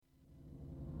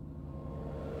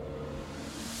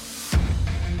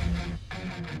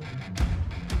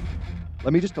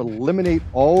Let me just eliminate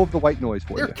all of the white noise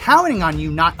for They're you. counting on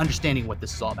you not understanding what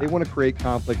this is all about. They want to create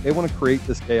conflict. They want to create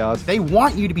this chaos. They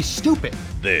want you to be stupid.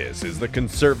 This is the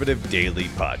Conservative Daily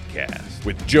Podcast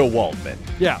with Joe Waldman.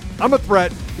 Yeah, I'm a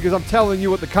threat because I'm telling you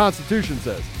what the Constitution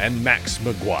says. And Max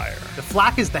McGuire. The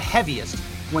flak is the heaviest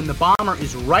when the bomber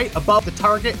is right above the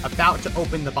target about to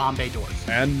open the bomb bay doors.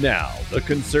 And now the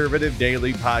Conservative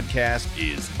Daily Podcast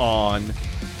is on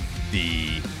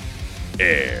the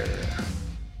air.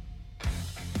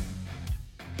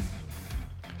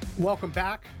 Welcome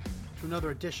back to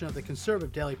another edition of the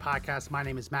Conservative Daily Podcast. My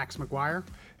name is Max McGuire.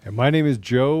 And my name is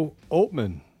Joe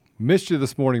Altman. Missed you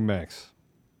this morning, Max.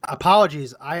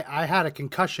 Apologies. I had a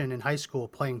concussion in high school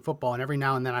playing football, and every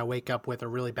now and then I wake up with a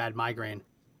really bad migraine.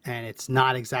 And it's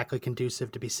not exactly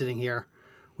conducive to be sitting here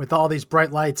with all these bright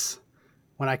lights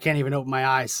when I can't even open my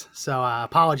eyes. So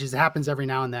apologies. It happens every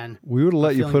now and then. We would have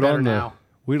let you put on now.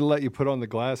 We'd have let you put on the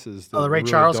glasses. The Ray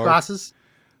Charles glasses?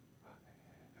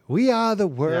 We are the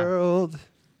world.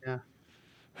 Yeah.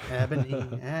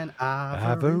 Ebony and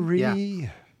Ivory.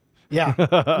 Ivory.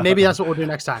 Yeah. Maybe that's what we'll do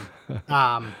next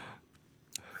time.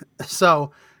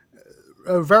 So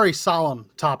a very solemn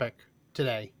topic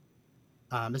today.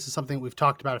 This is something we've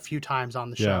talked about a few times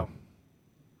on the show. Yeah.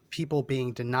 People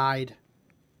being denied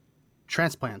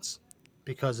transplants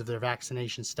because of their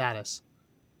vaccination status.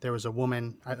 There was a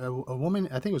woman, I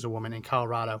think it was a woman in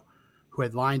Colorado, who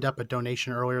had lined up a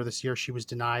donation earlier this year. She was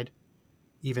denied,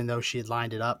 even though she had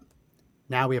lined it up.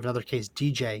 Now we have another case,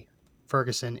 DJ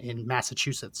Ferguson in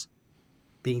Massachusetts,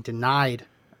 being denied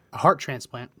a heart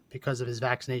transplant because of his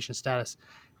vaccination status.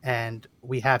 And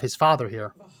we have his father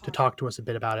here to talk to us a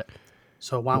bit about it.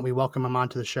 So why don't we welcome him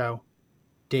onto the show,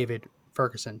 David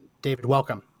Ferguson. David,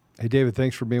 welcome. Hey, David,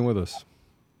 thanks for being with us.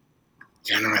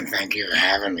 Gentlemen, thank you for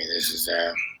having me. This is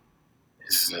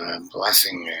a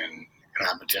blessing and an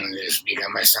opportunity to speak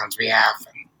on my son's behalf,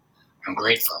 and I'm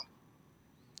grateful.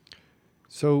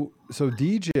 So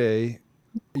DJ,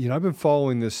 I've been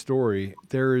following this story.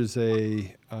 There is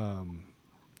a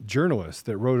journalist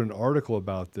that wrote an article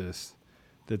about this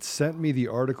that sent me the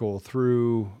article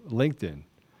through LinkedIn.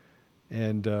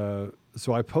 And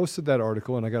so I posted that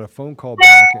article, and I got a phone call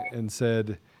back and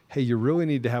said, hey, you really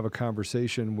need to have a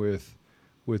conversation with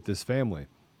this family.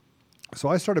 So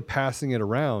I started passing it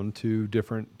around to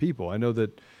different people. I know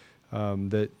that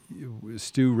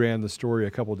Stu ran the story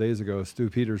a couple of days ago. Stu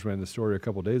Peters ran the story a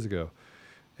couple of days ago.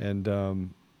 And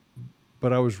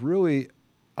but I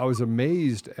was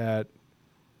amazed at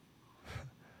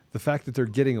the fact that they're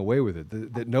getting away with it,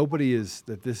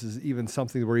 that this is even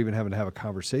something that we're even having to have a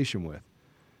conversation with,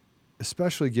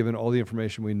 especially given all the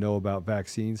information we know about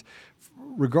vaccines.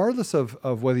 Regardless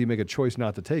of whether you make a choice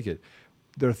not to take it,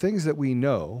 there are things that we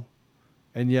know,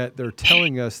 and yet they're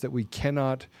telling us that we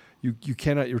cannot,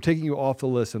 you're taking you off the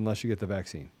list unless you get the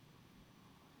vaccine.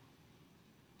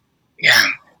 Yeah.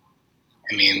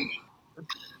 I mean,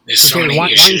 there's so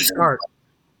many issues.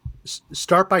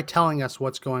 Start by telling us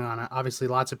what's going on. Obviously,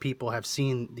 lots of people have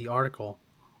seen the article.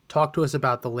 Talk to us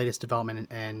about the latest development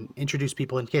and introduce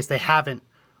people in case they haven't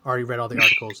already read all the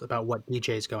articles about what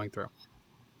DJ is going through.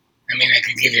 I mean, I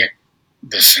could give you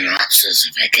the synopsis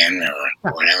if I can,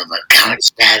 or whatever, but current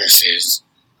status is,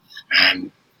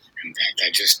 in fact, I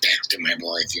just texted my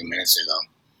boy a few minutes ago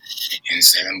and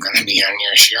said, I'm going to be on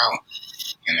your show.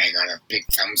 And I got a big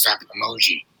thumbs up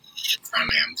emoji from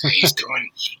him. So he's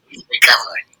recovering.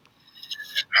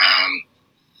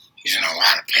 He's in a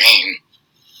lot of pain.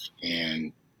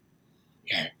 And,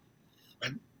 yeah.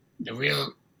 But the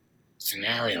real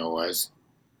scenario was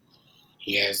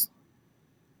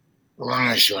the long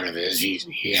and short of it is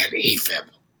he had AFib,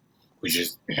 which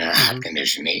is a heart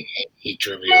condition,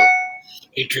 atrial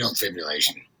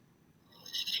fibrillation.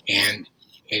 And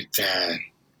it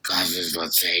causes,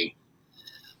 let's say,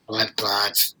 blood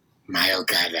clots,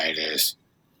 myocarditis,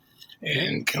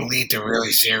 and can lead to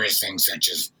really serious things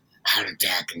such as heart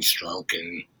attack and stroke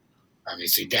and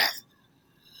obviously death.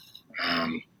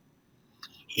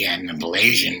 He had an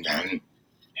ablation done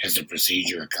as a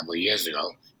procedure a couple of years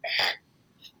ago at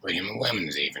Brigham and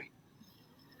Women's even.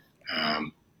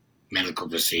 Medical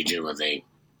procedure where they,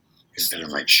 instead of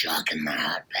like shocking the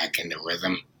heart back into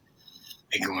rhythm,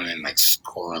 they go in and like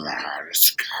score the heart or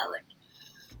scar it,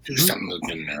 do something with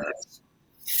the nerves.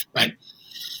 But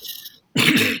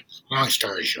long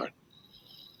story short,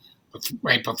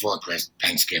 right before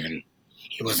Thanksgiving,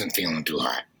 he wasn't feeling too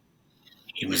hot.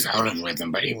 He was out of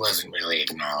rhythm, but he wasn't really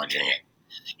acknowledging it.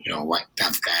 What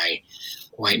tough guy,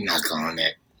 white knuckle on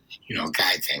it,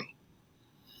 guy thing.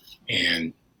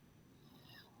 And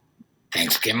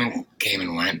Thanksgiving came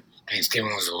and went.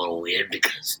 Thanksgiving was a little weird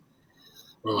because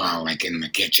we were all like in the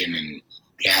kitchen and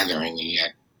gathering, and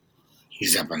yet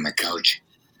he's up on the couch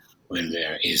with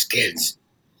his kids,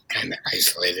 kind of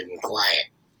isolated and quiet.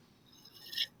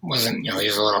 Wasn't, he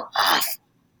was a little off.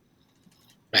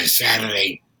 By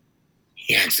Saturday,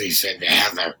 he actually said to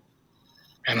Heather,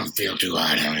 "I don't feel too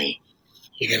hot, honey.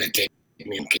 You gotta take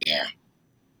me to care."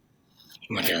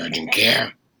 He went to urgent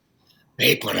care.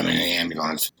 They put him in an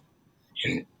ambulance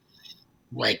and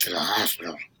right to the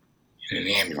hospital in an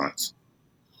ambulance.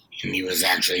 And he was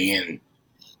actually in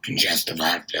congestive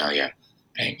heart failure,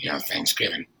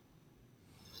 Thanksgiving.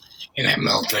 And at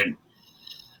Milford,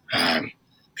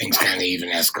 things kind of even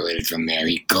escalated from there.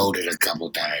 He coded a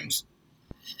couple times.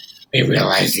 They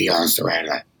realized he also had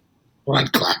a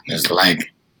blood clot in his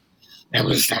leg that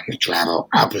was starting to travel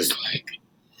up his leg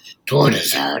toward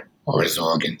his heart or his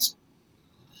organs.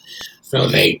 So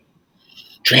they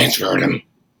transferred him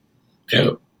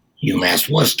to UMass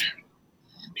Worcester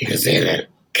because they had a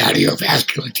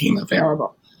cardiovascular team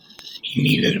available. He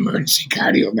needed emergency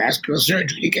cardiovascular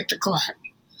surgery to get the clot.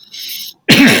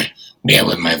 Bear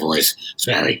with my voice.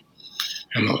 Sorry.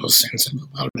 I'm a little sensitive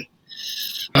about it.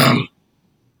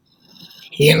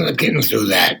 He ended up getting through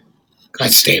that,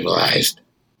 got stabilized,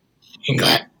 and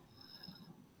got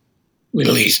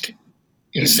released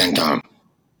and sent home.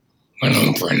 Went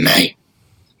home for a night.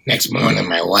 Next morning,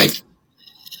 my wife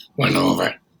went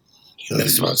over. He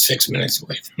lives about 6 minutes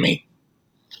away from me.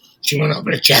 She went over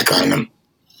to check on him.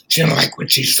 She didn't like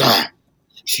what she saw.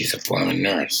 She's a former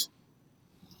nurse.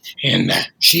 And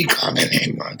she called an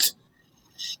ambulance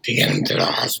to get him to the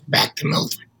hospital, back to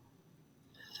Milford.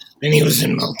 Then he was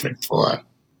in Milford for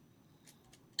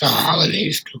the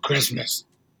holidays to Christmas.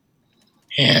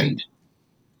 And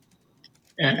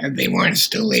they weren't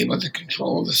still able to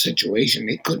control the situation.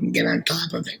 They couldn't get on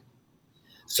top of it.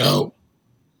 So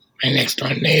my next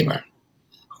door neighbor,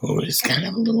 who is kind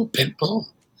of a little pit bull,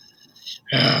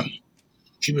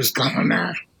 she was calling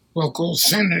our local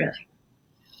senator.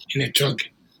 And it took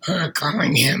her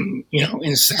calling him,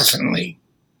 incessantly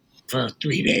for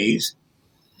 3 days.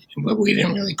 But we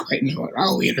didn't really quite know it.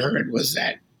 All we had heard was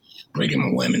that Brigham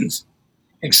and Women's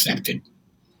accepted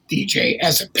DJ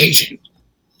as a patient.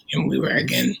 And we were,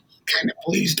 again, kind of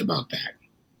pleased about that.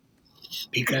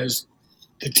 Because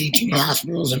the teaching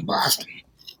hospitals in Boston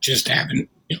just have an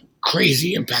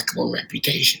crazy, impeccable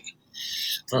reputation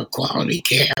for quality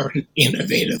care and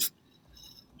innovative,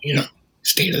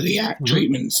 state-of-the-art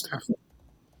treatment and stuff.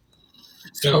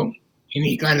 So, and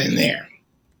he got in there.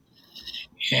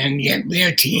 And yet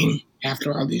their team,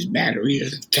 after all these bad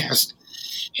years of tests,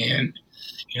 and,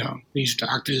 these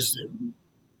doctors,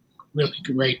 really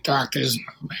great doctors and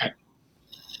all that,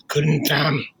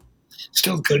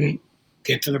 still couldn't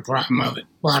get to the bottom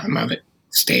of it,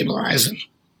 stabilize him.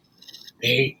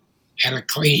 They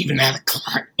even had a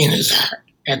clot in his heart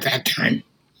at that time.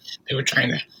 They were trying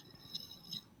to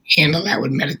handle that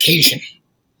with medication.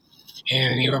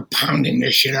 And they were pounding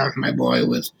the shit out of my boy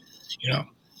with,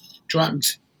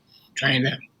 drugs, trying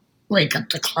to break up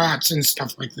the clots and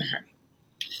stuff like that.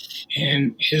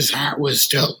 And his heart was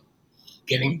still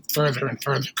getting further and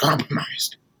further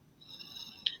compromised.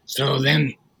 So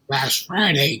then last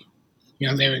Friday,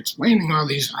 they were explaining all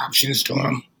these options to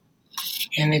him.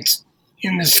 And it's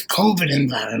in this COVID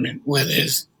environment where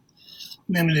there's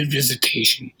limited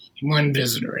visitation, one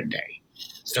visitor a day.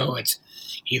 So it's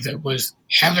either was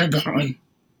Heather going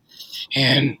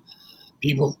and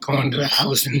people going to the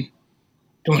house and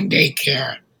doing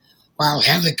daycare while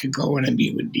Heather could go in and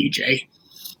be with DJ,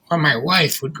 or my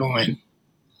wife would go in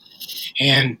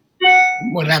and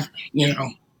whatever,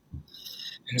 And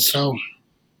so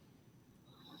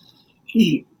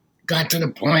he got to the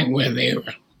point where they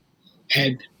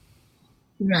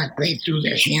threw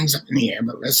their hands up in the air,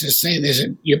 but let's just say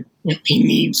he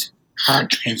needs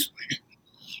heart transplant.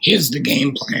 Here's the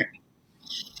game plan.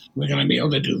 We're going to be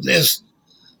able to do this,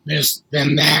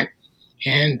 then that,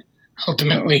 and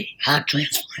ultimately heart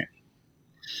transplant.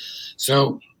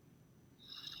 So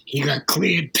he got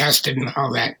cleared, tested, and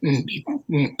all that, and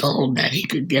told that he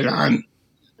could get on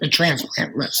the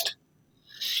transplant list.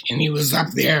 And he was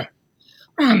up there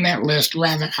on that list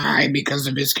rather high because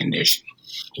of his condition.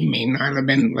 He may not have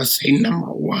been, let's say, number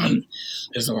one.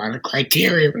 There's a lot of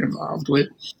criteria involved with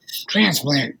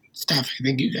transplant stuff. I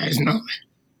think you guys know that.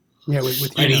 Yeah, with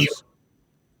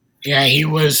he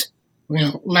was,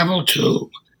 level 2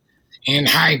 and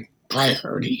high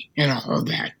priority and all of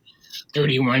that.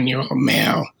 31-year-old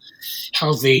male,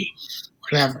 healthy,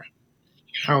 whatever.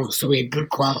 So we had good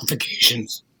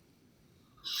qualifications.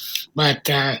 But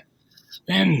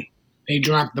then they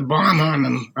dropped the bomb on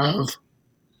him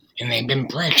and they've been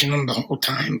pressuring him the whole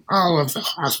time, all of the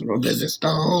hospital visits, the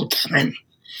whole time.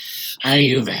 Are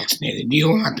you vaccinated? Do you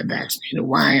want the vaccinated?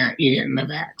 Why aren't you getting the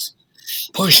vax?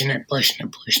 Pushing it.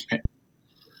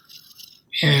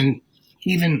 And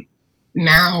even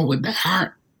now with the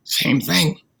heart, same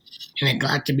thing. And it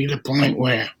got to be the point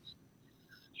where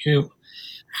you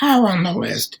are on the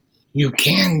list. You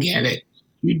can get it.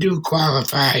 You do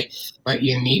qualify, but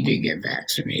you need to get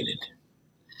vaccinated.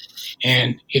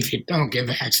 And if you don't get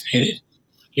vaccinated,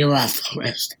 you're off the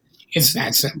list. It's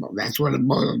that simple. That's what it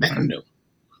boils down to.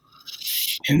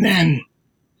 And then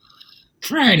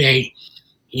Friday,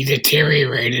 he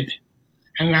deteriorated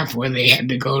enough where they had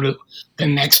to go to the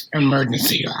next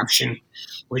emergency option,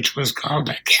 which was called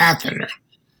a catheter,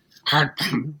 heart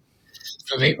pump.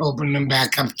 So they opened him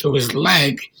back up to his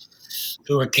leg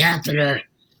through a catheter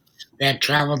that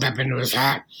traveled up into his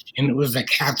heart, and it was a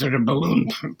catheter balloon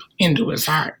pump into his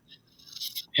heart.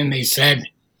 And they said,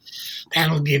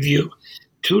 that'll give you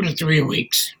 2 to 3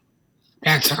 weeks.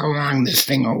 That's how long this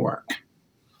thing will work.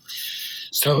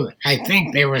 So I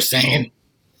think they were saying,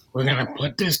 we're going to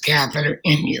put this catheter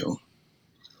in you,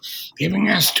 giving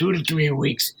us 2 to 3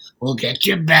 weeks. We'll get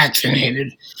you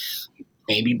vaccinated,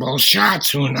 maybe both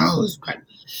shots, who knows, but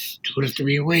 2 to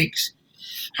 3 weeks.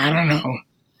 I don't know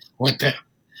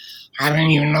I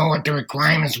don't even know what the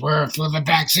requirements were for the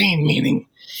vaccine, meaning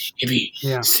if he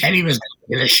said he was going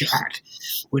to get a shot,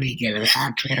 would he get a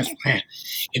heart transplant?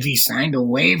 If he signed a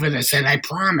waiver that said, I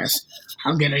promise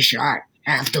I'll get a shot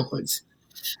afterwards,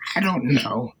 I don't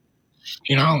know.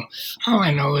 All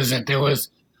I know is that there was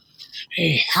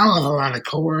a hell of a lot of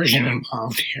coercion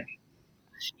involved here.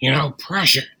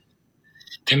 Pressure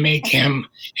to make him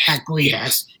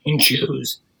acquiesce and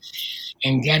choose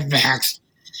and get vaxxed.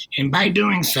 And by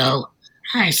doing so,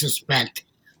 I suspect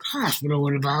the hospital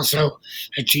would have also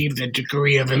achieved a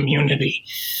degree of immunity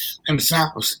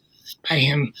themselves by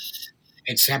him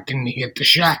accepting to get the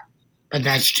shot. But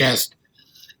that's just,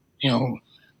 a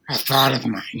thought of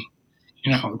mine.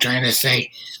 Trying to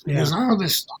say, there's all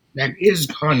this stuff that is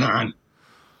going on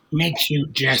makes you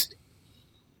just,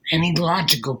 any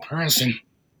logical person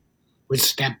would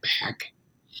step back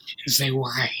and say,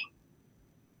 why?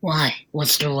 Why?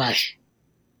 What's the rush?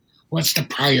 What's the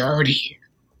priority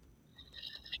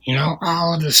here?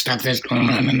 All of the stuff that's going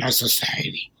on in our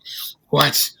society.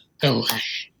 What's the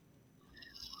rush?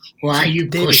 Why are you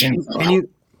David, pushing?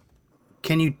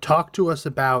 Can you talk to us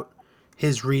about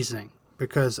his reasoning?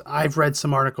 Because I've read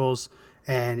some articles,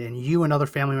 and you and other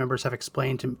family members have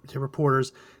explained to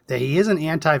reporters that he isn't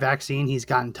anti-vaccine. He's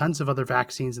gotten tons of other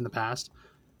vaccines in the past.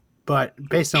 But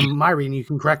based on my reading, you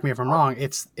can correct me if I'm wrong,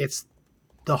 it's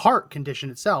the heart condition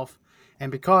itself.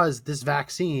 And because this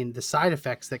vaccine, the side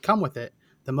effects that come with it,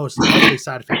 the most likely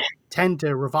side effects tend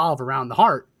to revolve around the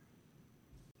heart.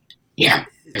 Yeah,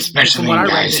 especially in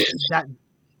guys.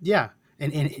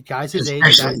 And guys his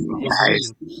age.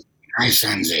 My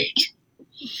son's age,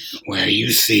 where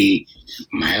you see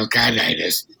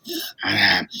myocarditis,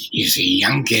 you see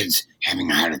young kids having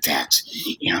heart attacks,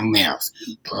 young males,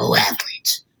 pro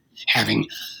athletes having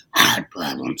heart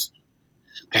problems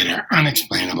that are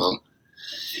unexplainable,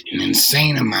 an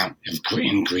insane amount of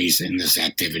increase in this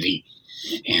activity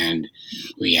and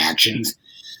reactions.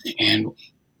 And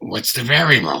what's the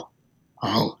variable?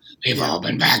 Oh, they've all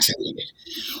been vaccinated.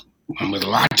 One would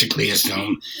logically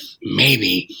assume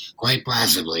maybe, quite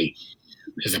possibly,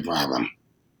 there's a problem.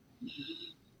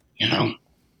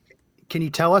 Can you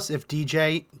tell us if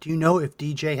DJ, do you know if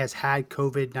DJ has had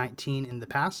COVID-19 in the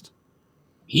past?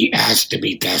 He asked to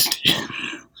be tested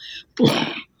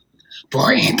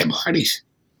for antibodies.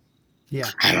 Yeah.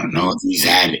 I don't know if he's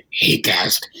had a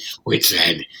test which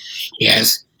said,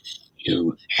 yes,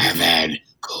 you have had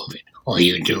COVID, or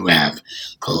you do have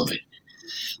COVID.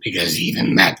 Because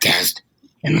even that test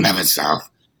in and of itself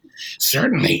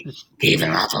certainly gave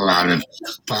an awful lot of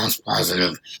false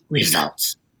positive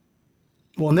results.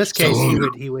 Well, in this case,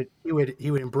 he would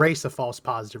embrace a false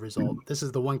positive result. This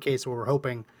is the one case where we're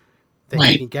hoping that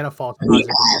he can get a false positive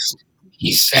result.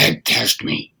 He said, test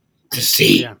me to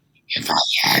see if I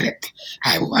had it.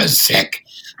 I was sick.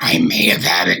 I may have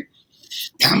had it.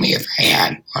 Tell me if I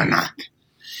had or not.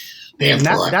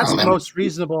 Therefore, that's the most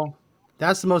reasonable.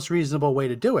 That's the most reasonable way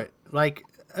to do it. Like,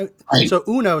 so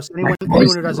UNOS, anyone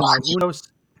who doesn't know,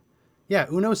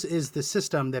 UNOS is the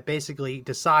system that basically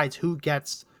decides who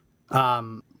gets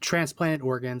transplanted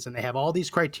organs, and they have all these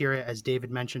criteria, as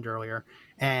David mentioned earlier.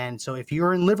 And so if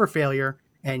you're in liver failure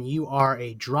and you are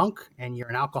a drunk and you're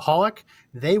an alcoholic,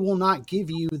 they will not give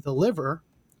you the liver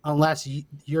unless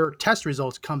your test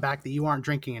results come back that you aren't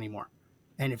drinking anymore.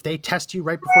 And if they test you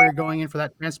right before you're going in for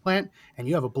that transplant and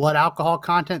you have a blood alcohol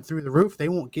content through the roof, they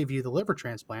won't give you the liver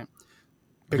transplant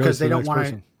because they don't want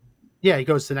to. Yeah, he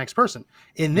goes to the next person.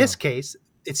 In this case,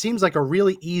 it seems like a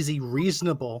really easy,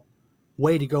 reasonable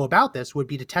way to go about this would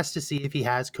be to test to see if he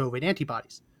has COVID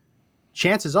antibodies.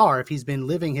 Chances are, if he's been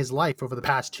living his life over the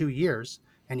past 2 years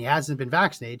and he hasn't been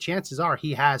vaccinated, chances are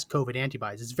he has COVID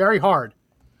antibodies. It's very hard,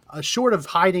 short of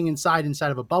hiding inside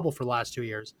of a bubble for the last 2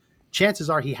 years. Chances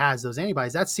are he has those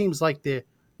antibodies. That seems like the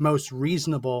most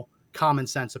reasonable, common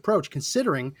sense approach,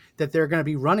 considering that they're going to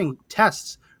be running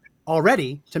tests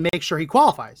already to make sure he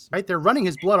qualifies, right? They're running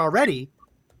his blood already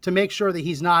to make sure that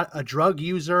he's not a drug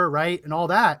user, right? And all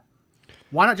that.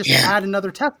 Why not just add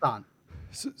another test on?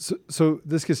 So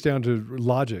this gets down to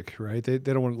logic, right? They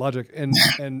don't want logic.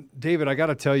 And David, I got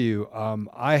to tell you,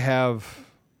 I have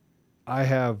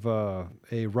a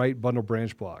right bundle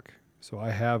branch block. So I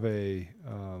have a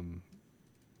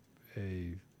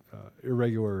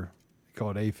irregular,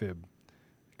 call it AFib.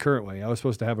 Currently, I was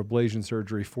supposed to have ablation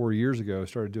surgery 4 years ago.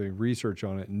 Started doing research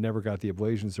on it and never got the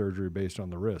ablation surgery based on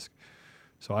the risk.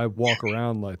 So I walk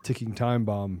around like a ticking time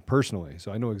bomb personally.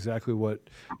 So I know exactly what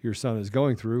your son is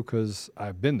going through because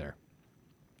I've been there.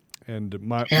 And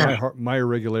my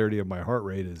irregularity of my heart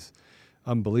rate is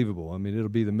unbelievable. I mean, it'll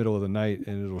be the middle of the night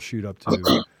and it'll shoot up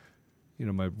to,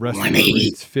 my resting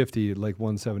rate's 50, like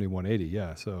 170, 180.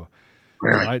 Yeah. So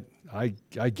Really? I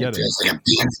get it. It's like a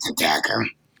panic attack, huh?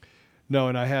 No,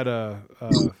 and I had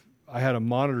a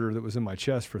monitor that was in my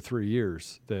chest for 3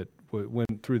 years that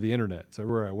went through the internet. So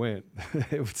everywhere I went,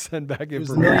 it would send back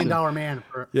information. He was $1 million man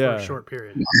for a short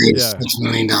period. $6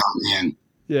 million man.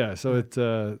 Yeah. So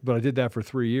but I did that for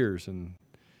 3 years, and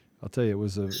I'll tell you, it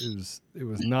was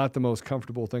not the most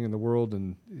comfortable thing in the world.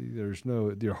 And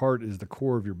your heart is the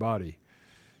core of your body.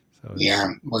 So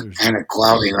what kind of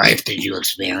quality life did you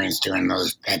experience during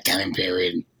that time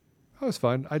period? That was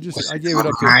fun. I gave it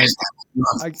up to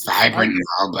vibrant and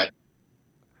all, but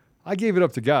I gave it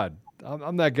up to God.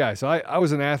 I'm that guy. So I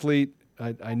was an athlete.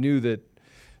 I knew that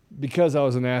because I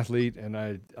was an athlete and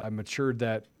I matured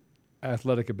that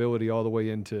athletic ability all the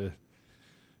way into,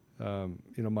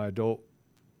 my adult.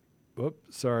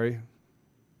 Whoops, sorry.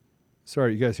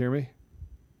 You guys hear me?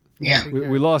 Yeah.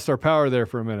 We lost our power there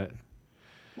for a minute.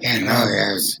 Yeah, no,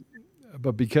 yes.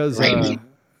 But because I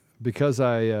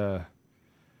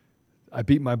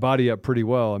beat my body up pretty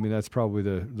well. I mean, that's probably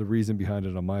the reason behind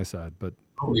it on my side. But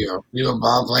you a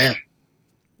ball player?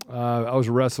 I was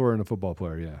a wrestler and a football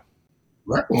player. Yeah.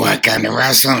 What kind of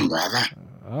wrestling, brother?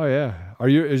 Oh yeah.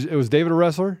 Was David a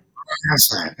wrestler?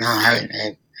 Wrestler? No,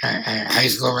 I high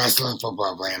school wrestler,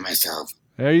 football player myself.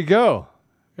 There you go.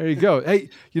 Hey,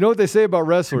 you know what they say about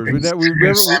wrestlers? We never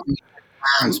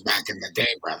pounds back in the day,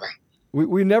 brother.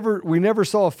 We never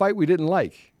saw a fight we didn't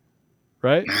like,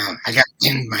 right? No, I got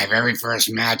pinned my very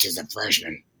first match as a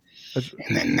freshman,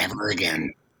 and then never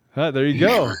again. There you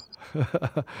go.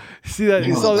 See that?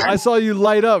 I saw you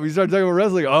light up. You started talking about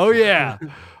wrestling. Oh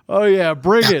yeah,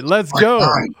 bring it. Let's go.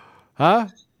 Huh?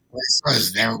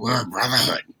 Wrestlers, we're a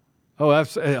brotherhood. Oh,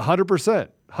 absolutely,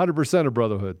 100% of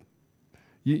brotherhood.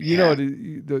 You know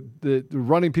the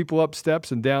running people up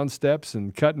steps and down steps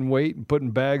and cutting weight and putting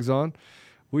bags on.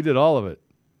 We did all of it.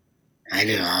 I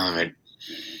did all of it.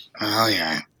 Oh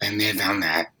yeah, been there, done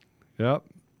that. Yep.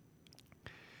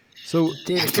 So,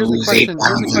 David, here's the question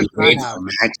I have.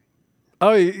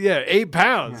 Oh yeah, 8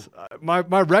 pounds. Yeah.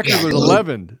 My record was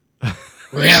 11.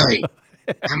 Really?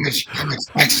 How much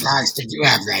X-Lax did you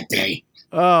have that day?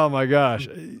 Oh my gosh,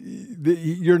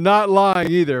 you're not lying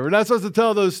either. We're not supposed to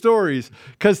tell those stories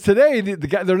because today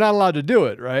they're not allowed to do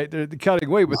it, right? They're cutting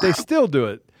weight, but they still do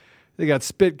it. They got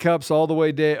spit cups all the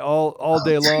way all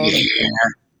day long. Yeah,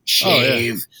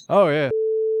 shave. Oh yeah.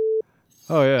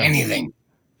 Anything.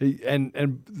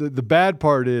 And the bad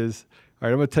part is, all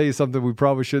right, I'm going to tell you something we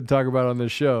probably shouldn't talk about on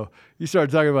this show. You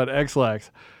started talking about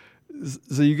X-Lax.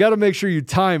 So you got to make sure you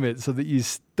time it so that you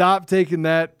stop taking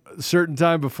that certain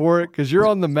time before it because you're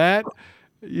on the mat.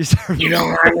 You don't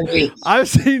want to be.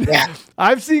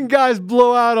 I've seen guys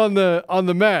blow out on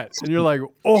the mat, and you're like,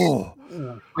 oh.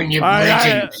 When you're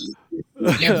bridging.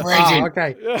 You're bridging. Oh,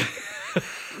 okay.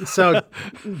 So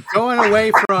going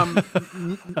away from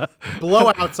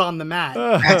blowouts on the mat,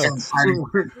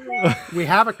 we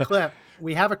have a clip.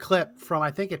 We have a clip from,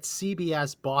 I think it's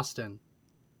CBS Boston,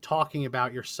 talking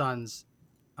about your son's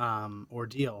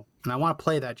ordeal. And I want to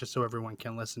play that just so everyone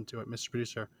can listen to it. Mr.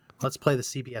 Producer, let's play the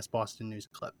CBS Boston News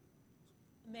clip.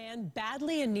 Man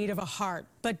badly in need of a heart,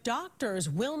 but doctors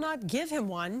will not give him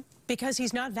one because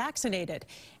he's not vaccinated.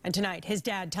 And tonight, his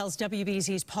dad tells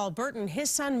WBZ's Paul Burton his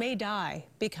son may die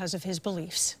because of his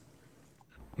beliefs.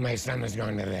 My son is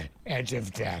going to the edge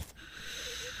of death.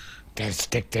 To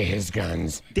stick to his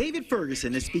guns. David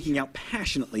Ferguson is speaking out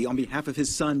passionately on behalf of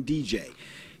his son, DJ.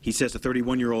 He says the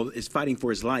 31-year-old is fighting for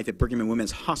his life at Brigham and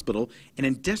Women's Hospital and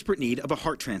in desperate need of a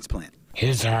heart transplant.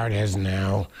 His heart has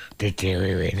now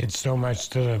deteriorated so much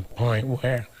to the point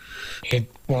where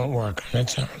it won't work on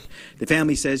its own. The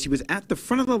family says he was at the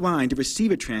front of the line to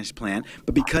receive a transplant,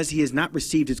 but because he has not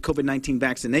received his COVID-19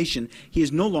 vaccination, he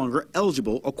is no longer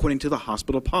eligible according to the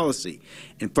hospital policy.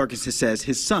 And Ferguson says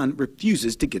his son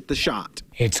refuses to get the shot.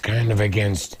 It's kind of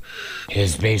against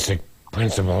his basic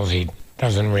principles. He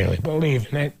doesn't really believe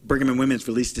in it. Brigham and Women's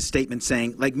released a statement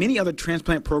saying, like many other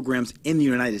transplant programs in the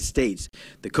United States,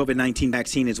 the COVID-19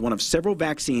 vaccine is one of several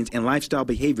vaccines and lifestyle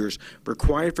behaviors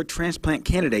required for transplant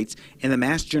candidates in the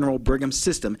Mass General Brigham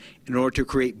system in order to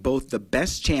create both the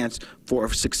best chance for a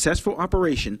successful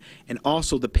operation and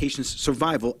also the patient's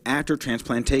survival after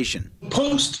transplantation.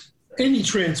 Post any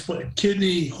transplant,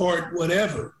 kidney, heart,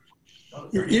 whatever,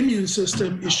 your immune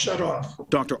system is shut off.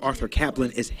 Dr. Arthur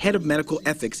Kaplan is head of medical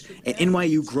ethics at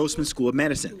NYU Grossman School of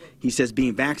Medicine. He says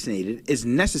being vaccinated is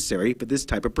necessary for this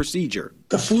type of procedure.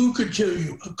 The flu could kill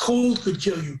you. A cold could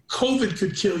kill you. COVID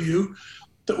could kill you.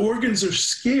 The organs are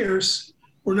scarce.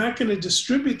 We're not going to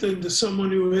distribute them to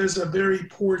someone who has a very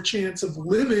poor chance of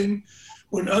living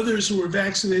when others who are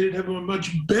vaccinated have a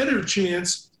much better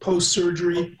chance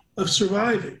post-surgery of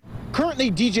surviving.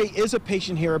 Currently, DJ is a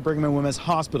patient here at Brigham and Women's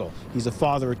Hospital. He's a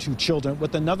father of 2 children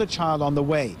with another child on the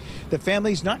way. The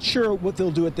family's not sure what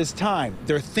they'll do at this time.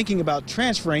 They're thinking about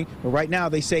transferring, but right now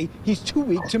they say he's too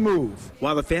weak to move.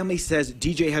 While the family says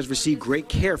DJ has received great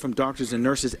care from doctors and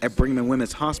nurses at Brigham and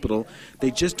Women's Hospital, they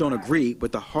just don't agree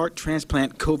with the heart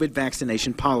transplant COVID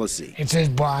vaccination policy. It's his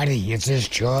body. It's his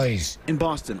choice. In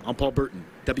Boston, I'm Paul Burton,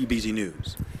 WBZ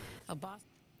News.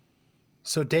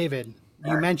 So, David,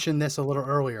 you mentioned this a little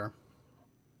earlier.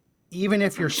 Even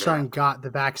if your son got the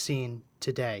vaccine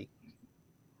today,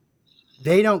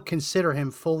 they don't consider him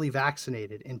fully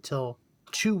vaccinated until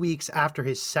 2 weeks after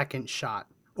his second shot.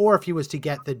 Or if he was to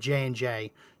get the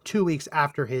J&J, 2 weeks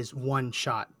after his 1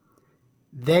 shot.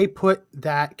 They put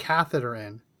that catheter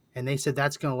in, and they said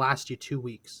that's going to last you 2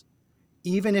 weeks.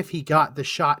 Even if he got the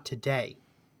shot today,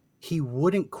 he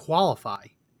wouldn't qualify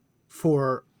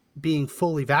for being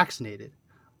fully vaccinated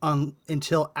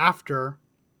until after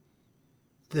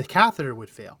the catheter would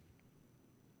fail.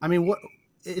 I mean, what?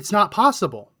 It's not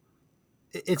possible.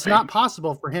 It's not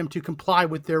possible for him to comply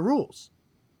with their rules.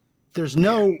 There's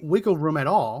no wiggle room at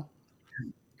all.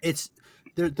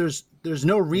 There's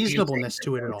no reasonableness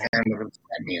to it at all. Kind of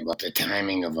upset me about the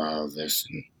timing of all of this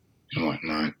and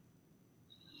whatnot.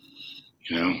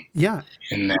 You know? Yeah.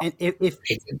 And if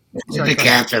the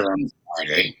catheter on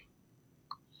Friday,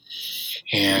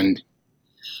 and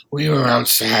we were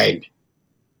outside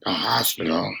the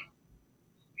hospital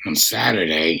on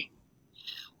Saturday,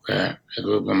 where a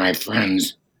group of my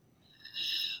friends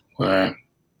were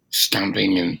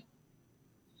stomping and,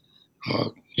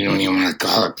 well, you don't even want to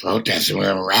call it protesting. We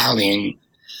were rallying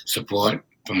support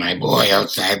for my boy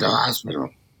outside the hospital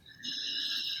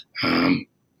on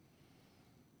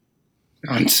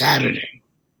Saturday.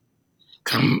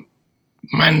 Come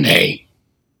Monday,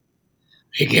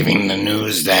 they're giving the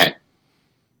news that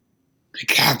the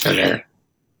catheter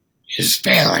is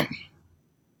failing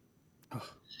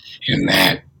and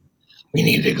that we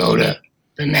need to go to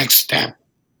the next step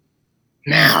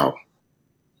now,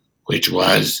 which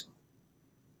was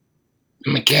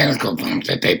the mechanical pump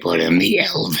that they put in, the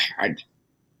LVAD,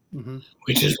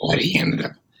 which is what he ended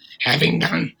up having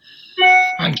done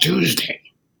on Tuesday.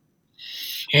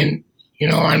 And, you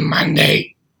know, on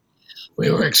Monday, we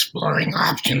were exploring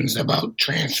options about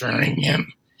transferring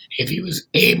him if he was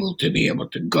able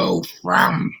to go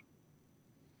from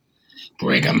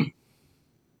Brigham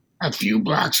a few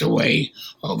blocks away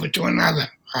over to another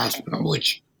hospital,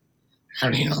 which I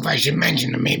don't even know if I should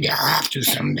mention them. Maybe I'll have to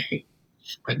someday.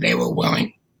 But they were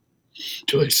willing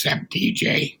to accept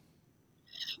DJ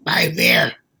by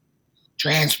their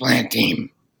transplant team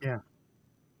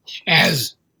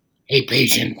as a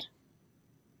patient.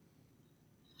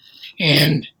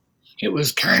 And it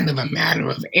was kind of a matter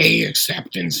of A,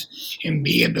 acceptance, and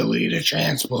B, ability to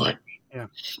transport. Yeah.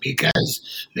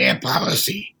 Because their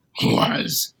policy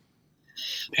was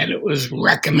that it was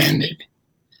recommended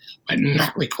but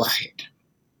not required.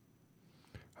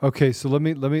 Okay, so let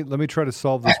me try to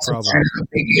solve this problem. That's kind of a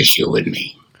big issue with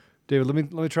me. David,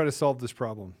 let me try to solve this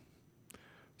problem.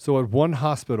 So at one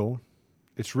hospital,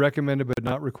 it's recommended but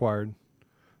not required.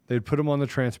 They'd put them on the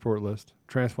transplant list,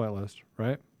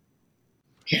 right?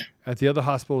 Yeah. At the other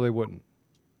hospital, they wouldn't.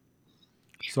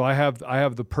 So I have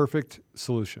the perfect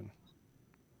solution.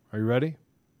 Are you ready?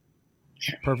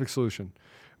 Yeah. Perfect solution.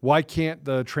 Why can't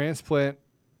the transplant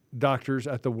doctors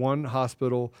at the one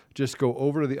hospital just go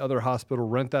over to the other hospital,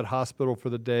 rent that hospital for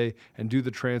the day, and do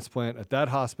the transplant at that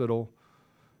hospital,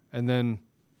 and then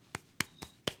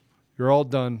you're all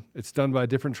done. It's done by a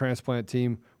different transplant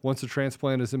team. Once the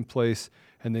transplant is in place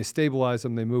and they stabilize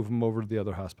them, they move them over to the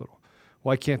other hospital.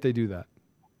 Why can't they do that?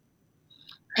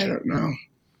 I don't know.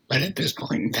 But at this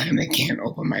point in time, they can't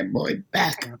open my boy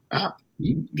back up,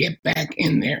 get back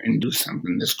in there and do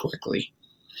something this quickly.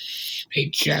 They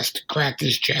just cracked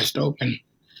his chest open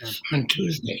on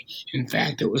Tuesday. In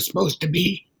fact, it was supposed to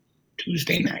be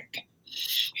Tuesday night.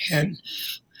 And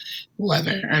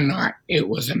whether or not it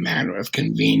was a matter of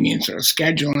convenience or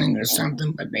scheduling or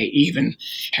something, but they even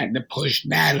had to push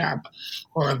that up,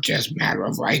 or just matter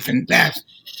of life and death,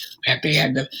 that they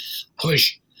had to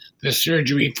push the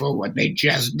surgery for what they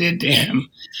just did to him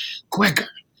quicker,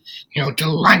 to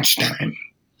lunchtime,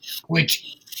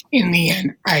 which in the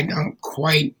end, I don't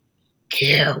quite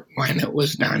care when it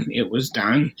was done. It was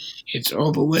done. It's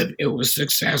over with. It was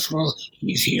successful.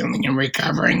 He's healing and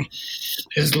recovering.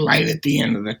 There's light at the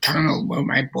end of the tunnel where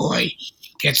my boy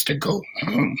gets to go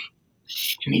home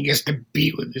and he gets to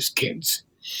be with his kids.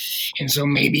 And so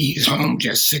maybe he's home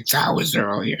just 6 hours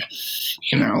earlier,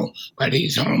 but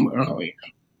he's home earlier.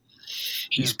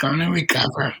 He's going to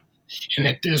recover. And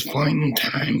at this point in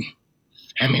time,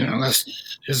 unless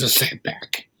there's a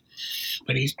setback,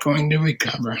 but he's going to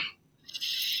recover.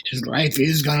 His life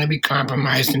is going to be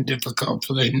compromised and difficult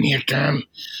for the near term,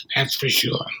 that's for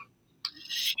sure.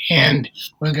 And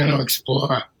we're going to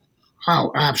explore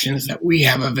all options that we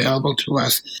have available to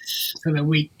us so that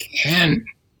we can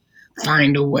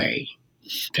find a way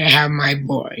to have my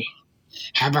boy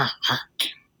have a heart.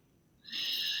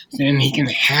 Then he can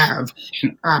have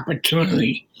an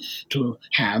opportunity to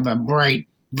have a bright,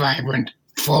 vibrant,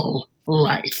 full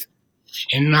life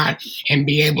and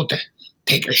be able to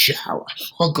take a shower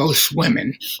or go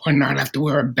swimming or not have to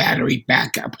wear a battery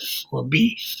backup or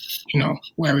be,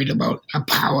 worried about a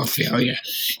power failure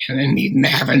and then needing to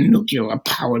have a nuclear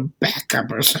powered backup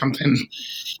or something.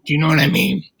 Do you know what I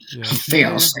mean? Yeah. A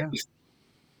fail safe.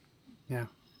 Yeah.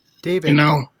 David,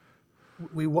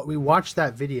 we watched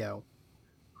that video,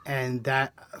 and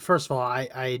that, first of all,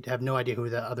 I have no idea who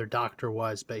the other doctor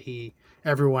was, but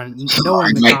no one in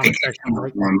the comment section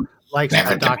likes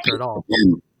that doctor at all.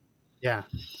 Yeah.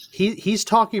 He's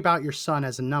talking about your son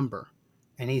as a number,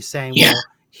 and he's saying, well,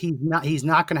 he's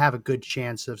not going to have a good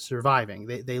chance of surviving.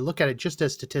 They look at it just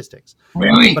as statistics.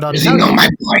 Really? But Does he know my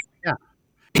boy? Yeah.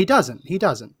 He doesn't.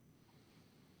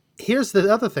 Here's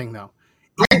the other thing, though.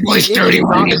 My boy's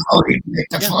 31 years old. He'd hit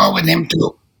the floor with him,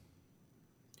 too.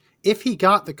 If he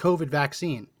got the COVID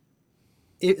vaccine,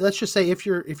 let's just say if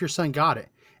your son got it,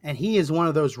 and he is one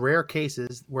of those rare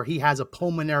cases where he has a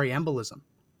pulmonary embolism,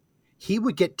 he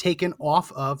would get taken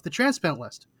off of the transplant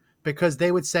list because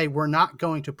they would say, we're not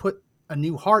going to put a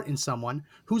new heart in someone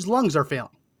whose lungs are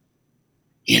failing.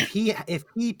 Yeah. If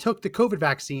he took the COVID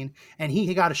vaccine and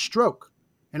he got a stroke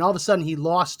and all of a sudden he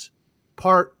lost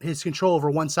his control over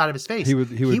one side of his face, he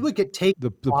would get taken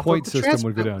the off point of the system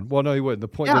would go down. Well, no, he wouldn't. The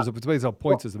point it's based on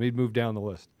point system. He'd move down the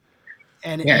list.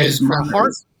 And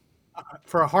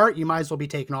for a heart, you might as well be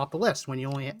taken off the list when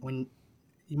you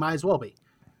might as well be.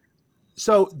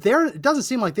 So it doesn't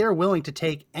seem like they're willing to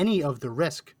take any of the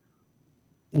risk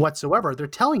whatsoever. They're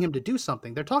telling him to do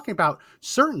something. They're talking about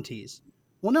certainties.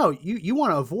 Well, no, you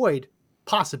want to avoid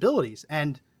possibilities.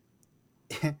 And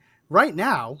right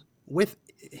now, with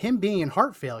him being in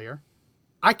heart failure,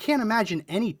 I can't imagine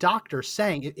any doctor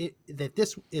saying that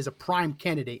this is a prime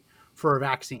candidate for a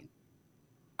vaccine.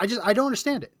 I don't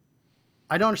understand it.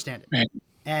 I don't understand it. Right.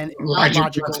 And it's not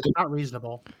logical. It's not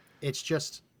reasonable. It's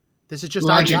just, this is just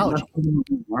ideology.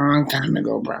 Long time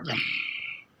ago, brother.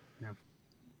 Yeah.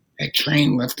 That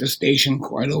train left the station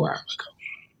quite a while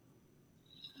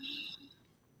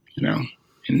ago.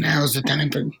 And now's the time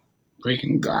for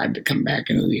breaking God to come back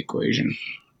into the equation.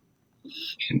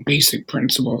 And basic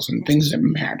principles and things that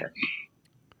matter.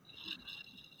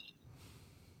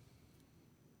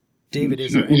 David,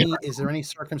 is there any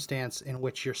circumstance in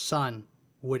which your son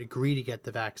would agree to get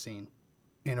the vaccine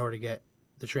in order to get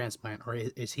the transplant, or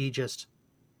is he just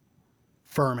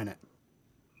firm in it?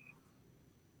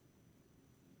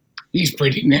 He's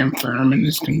pretty damn firm in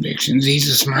his convictions. He's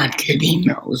a smart kid. He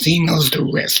knows the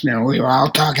risk. Now, we were all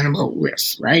talking about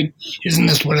risk, right? Isn't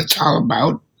this what it's all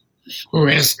about?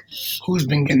 Risk. Who's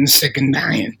been getting sick and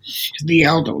dying? The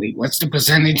elderly. What's the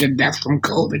percentage of death from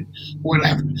COVID?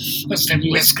 Whatever. What's the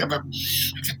risk of a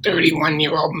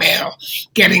 31-year-old male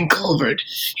getting COVID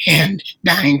and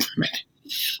dying from it?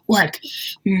 What?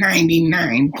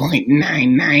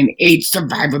 99.998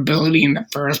 survivability in the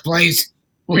first place?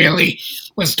 really,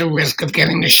 what's the risk of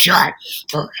getting the shot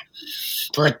for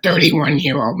a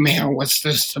 31-year-old male? What's the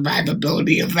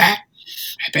survivability of that?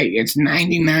 I bet you it's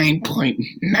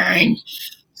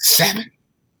 99.97.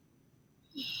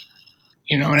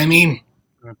 You know what I mean?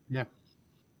 Yeah.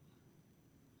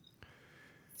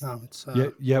 No, it's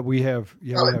We have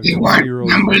If you want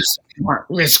 20-year-olds. numbers, you want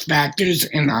risk factors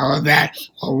and all of that,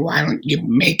 well, why don't you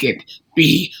make it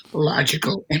be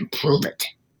logical and prove it?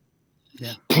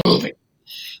 Yeah. Prove it.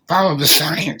 Follow the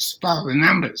science. Follow the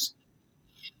numbers.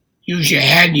 Use your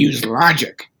head. Use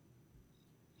logic.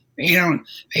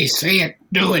 They say it,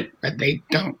 do it, but they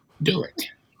don't do it.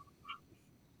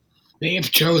 They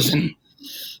have chosen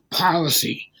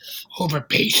policy over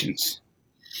patience.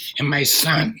 And my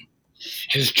son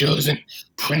has chosen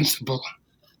principle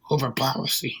over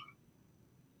policy.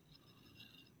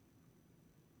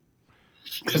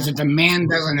 Because if a man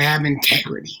doesn't have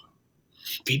integrity,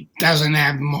 if he doesn't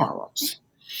have morals,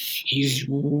 he's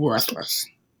worthless.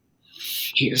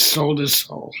 He has sold his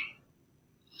soul.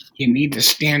 You need to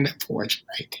stand up for what's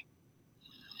right.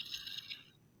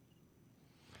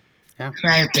 Yeah.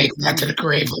 And I take that to the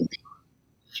grave with me.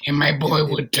 And my boy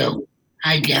would too.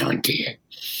 I guarantee it.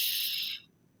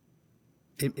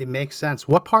 It makes sense.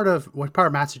 What part of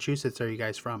Massachusetts are you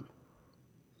guys from?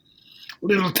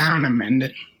 Little town of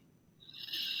Mendon.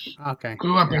 Okay.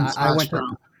 Grew up in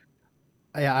Foxborough.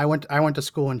 I went to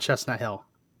school in Chestnut Hill.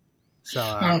 So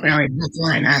Oh, really?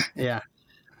 Brookline, huh? yeah.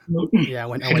 Newton. Yeah, I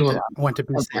went to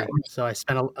BC. Okay. So I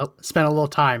spent a little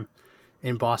time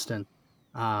in Boston.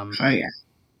 Oh, yeah.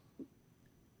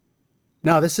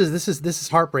 No, this is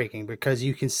heartbreaking because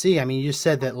you can see. I mean, you just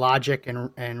said that logic and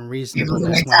You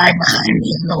reasonableness. the guy behind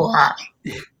me in the wall.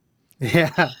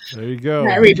 Yeah, There you go.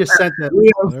 you just said that.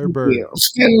 There, Bird.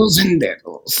 Skills and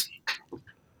diddles.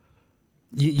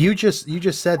 You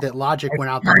just said that logic went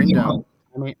out the window.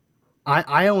 I mean,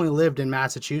 I only lived in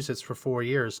Massachusetts for 4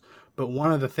 years, but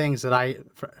one of the things that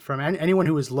from anyone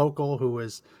who was local, who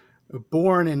was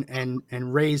born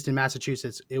and raised in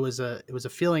Massachusetts, it was a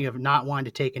feeling of not wanting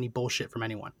to take any bullshit from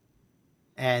anyone,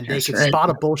 and they could spot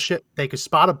a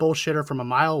bullshitter from a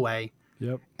mile away.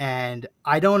 Yep. And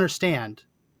I don't understand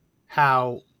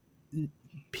how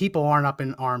people aren't up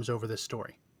in arms over this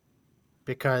story,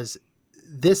 because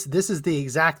this is the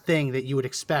exact thing that you would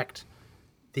expect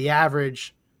the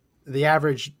average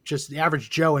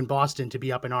Joe in Boston to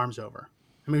be up in arms over.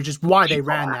 I mean, which is why they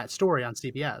ran that story on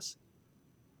CBS.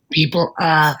 People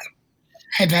are.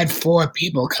 I've had 4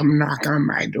 people come knock on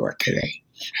my door today.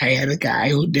 I had a guy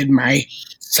who did my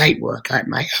site work at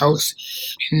my house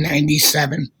in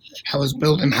 '97. I was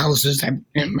building houses in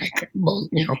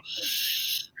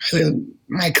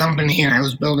my company, and I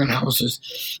was building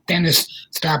houses. Dennis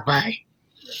stopped by.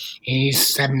 He's a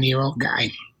 70-year-old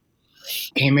guy.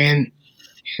 Came in,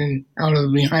 and I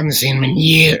haven't seen him in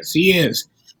years.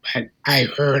 But I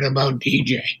heard about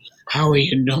DJ. How are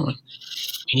you doing?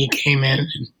 And he came in,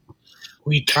 and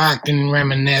we talked and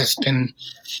reminisced and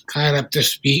got up to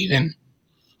speed, and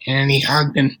he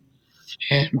hugged and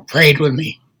prayed with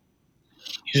me.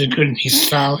 He's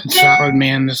solid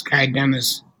man, this guy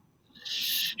Dennis.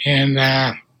 And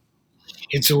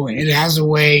it has a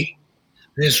way,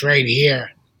 this right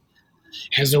here,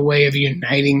 has a way of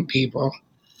uniting people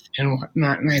and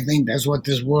whatnot. And I think that's what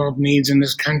this world needs and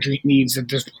this country needs at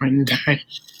this point in time,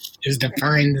 is to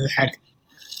find that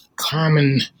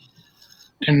common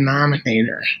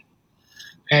denominator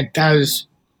that does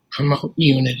promote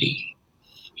unity,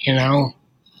 and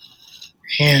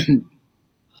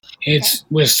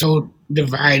we're so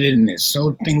divided, and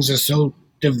things are so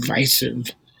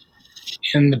divisive,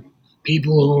 and the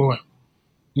people who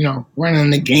are running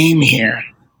the game here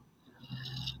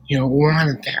want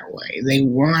it that way. They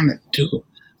want it to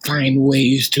find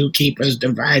ways to keep us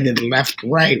divided, left,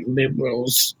 right,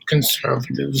 liberals,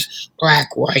 conservatives,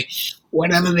 black, white,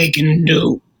 whatever they can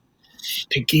do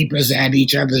to keep us at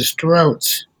each other's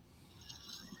throats.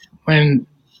 When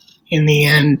in the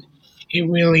end, it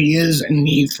really is a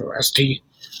need for us to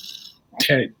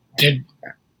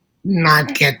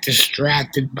not get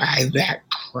distracted by that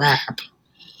crap,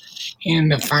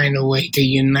 and to find a way to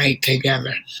unite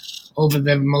together over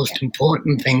the most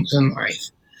important things in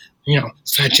life,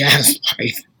 such as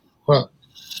life. Well,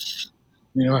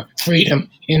 freedom,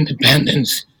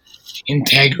 independence,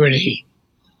 integrity,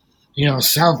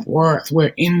 self-worth.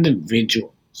 We're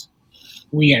individuals.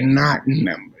 We are not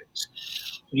numbers.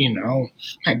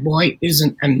 My boy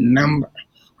isn't a number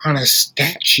on a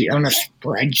stat sheet, on a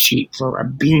spreadsheet for a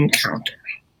bean counter.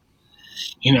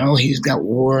 He's got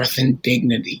worth and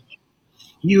dignity.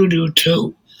 You do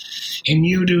too. And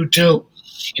you do too.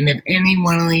 And if any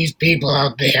one of these people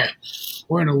out there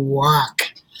were to walk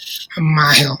a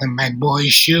mile in my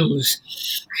boy's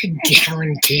shoes, I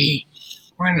guarantee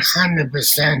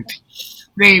 100%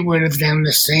 they would have done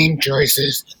the same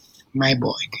choices my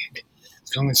boy did.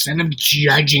 So instead of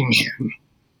judging him,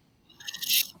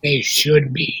 they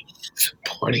should be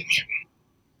supporting him.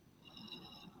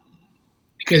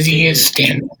 Because he is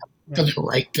standing up for the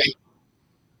right thing.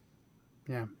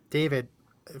 Yeah. David,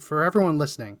 for everyone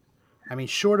listening, I mean,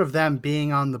 short of them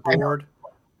being on the board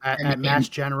at Mass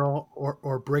General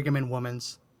or Brigham and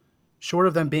Women's, short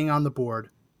of them being on the board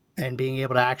and being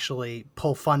able to actually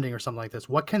pull funding or something like this,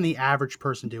 what can the average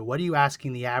person do? What are you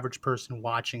asking the average person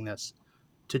watching this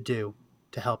to do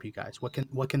to help you guys?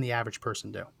 What can the average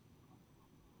person do?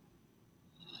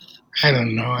 I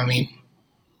don't know. I mean,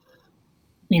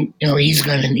 he's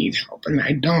going to need help, and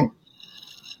I don't.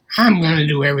 I'm going to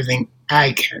do everything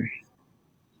I can.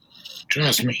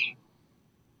 Trust me.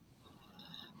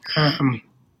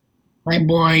 My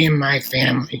boy and my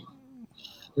family,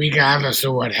 regardless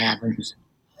of what happens,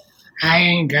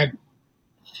 I've got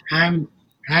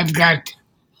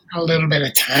a little bit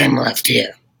of time left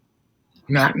here.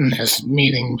 Not in this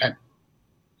meeting, but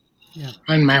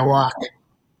on my walk.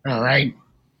 All right?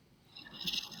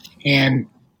 And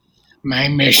my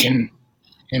mission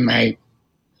and my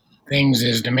things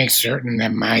is to make certain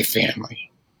that my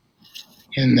family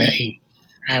and they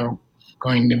are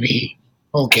going to be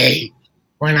okay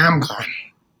when I'm gone.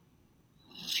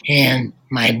 And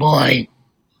my boy,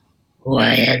 who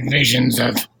I had visions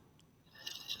of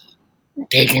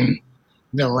taking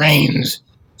the reins,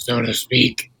 so to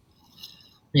speak,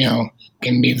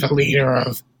 can be the leader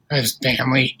of his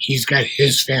family. He's got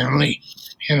his family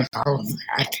and all of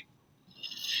that.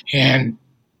 And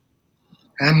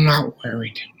I'm not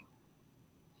worried.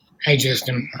 I just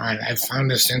am not. I've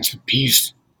found a sense of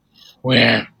peace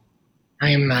where I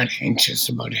am not anxious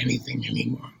about anything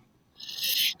anymore.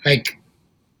 Like,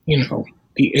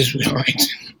 the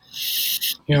Israelites,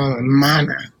 the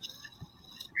manna.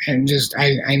 And just,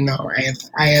 I know,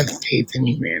 I have faith in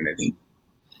humanity.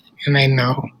 And I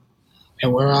know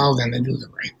that we're all going to do the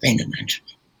right thing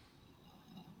eventually.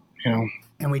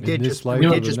 And we did just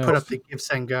put up the Give,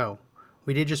 Send, Go.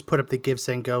 We did just put up the Give,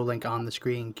 Send, Go link on the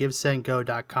screen,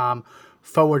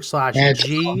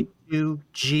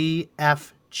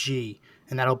 givesendgo.com/G2GFG.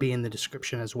 And that'll be in the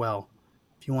description as well.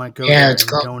 If you want to go there and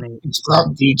donate. It's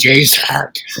called DJ's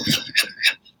Heart.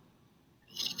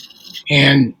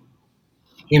 And,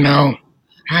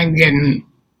 I'm getting,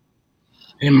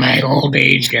 in my old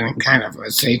age, getting kind of,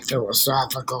 let's say,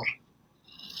 philosophical.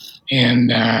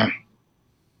 And, I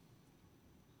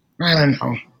don't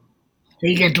know.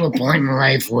 You get to a point in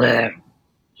life where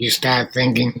you start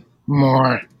thinking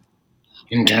more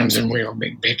in terms of real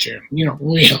big picture.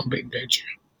 Real big picture.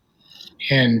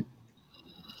 And,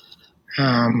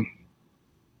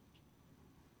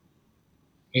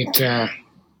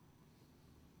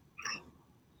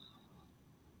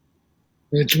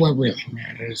 it's what really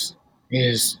matters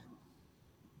is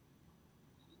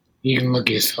you can look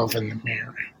yourself in the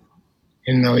mirror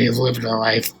and know you've lived a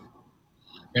life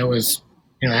that was,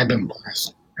 I've been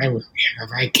blessed. I really have.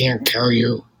 I can't tell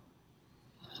you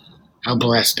how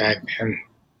blessed I've been.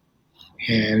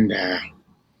 And,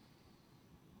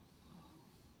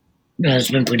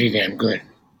 it's been pretty damn good.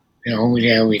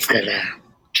 We've got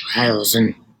trials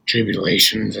and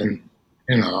tribulations and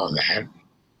all that.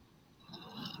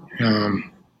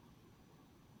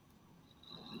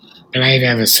 But I'd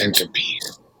have a sense of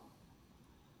peace,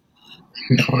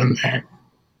 knowing that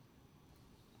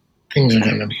things are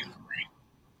going to be all right.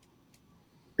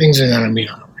 Things are going to be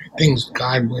all right.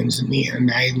 God wins in the end.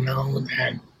 I know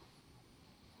that.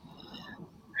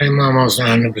 I'm almost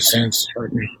 100%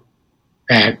 certain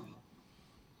that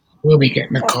we'll be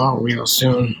getting a call real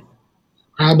soon,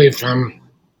 probably from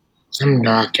some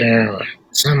doctor or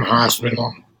some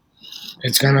hospital.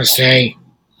 It's going to say,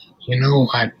 you know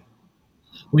what?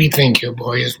 We think your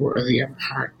boy is worthy of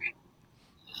heart.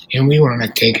 And we want to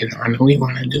take it on and we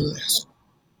want to do this.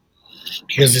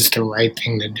 Because it's the right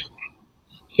thing to do.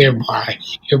 Your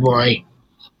boy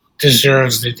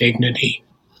deserves the dignity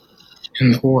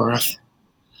and the worth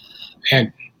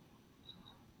that,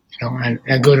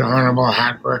 a good, honorable,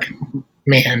 hardworking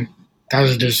man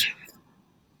does deserve.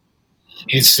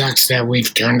 It sucks that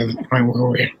we've turned to the point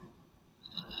where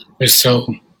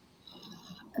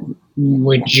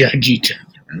we judge each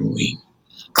other and we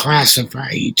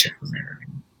classify each other.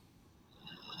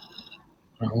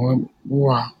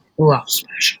 We're all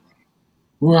special.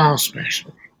 We're all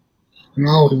special. And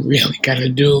all we really got to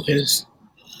do is,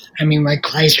 like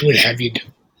Christ would have you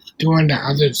do unto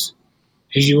others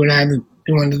as you would have to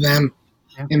do unto them.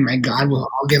 Yeah. And my God, we'll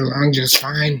all get along just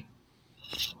fine.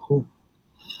 Who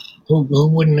Who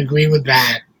wouldn't agree with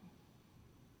that?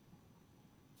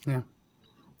 Yeah.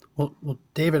 Well,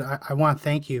 David, I want to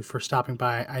thank you for stopping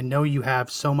by. I know you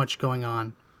have so much going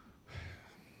on.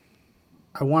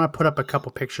 I want to put up a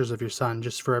couple pictures of your son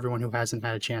just for everyone who hasn't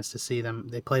had a chance to see them.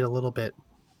 They played a little bit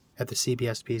at the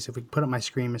CBS piece. If we can put up my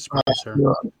screen, Mr. Producer,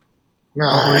 or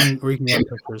you can run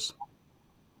pictures.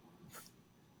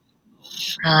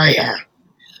 Oh yeah.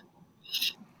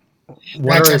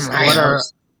 What That's are at my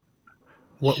house.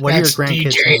 what are your That's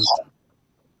grandkids' DJ. names?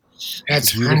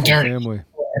 That's Beautiful Hunter, family.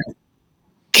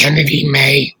 Kennedy,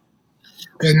 May.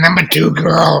 The number 2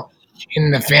 girl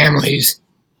in the families,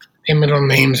 their middle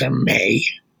names are May,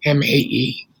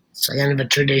 M-A-E. It's kind of a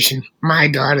tradition. My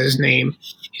daughter's name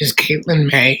is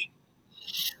Caitlin May.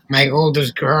 My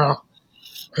oldest girl,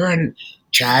 her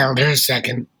child, her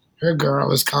second, her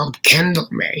girl is called Kendall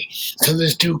May. So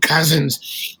there's 2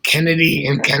 cousins, Kennedy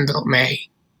and Kendall May.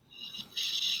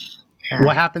 Yeah.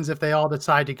 What happens if they all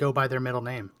decide to go by their middle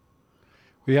name?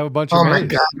 We have a bunch Oh of my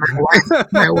Mays. God,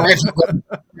 my wife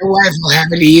will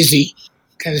have it easy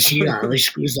because she always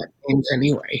screws up names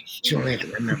anyway. She only has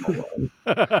to remember one.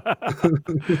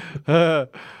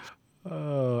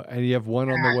 And you have one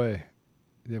on the way.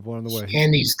 You have one on the way.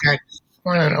 And he's got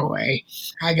one on the way.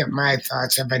 I got my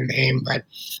thoughts of a name, but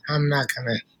I'm not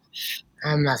gonna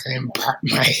impart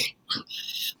my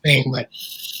thing. But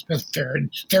the third,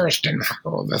 Thurston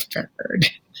Howell the third.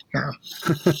 No.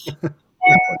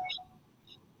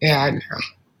 Yeah, no.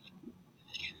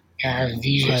 Yeah,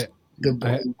 he's just good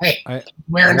boy. Hey,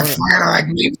 wearing a flannel like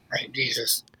me, right,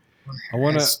 Jesus. I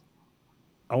want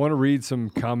to read some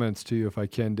comments to you if I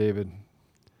can, David.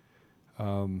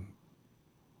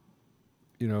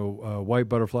 White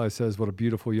Butterfly says, "What a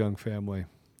beautiful young family,"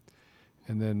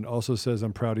 and then also says,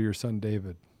 "I'm proud of your son,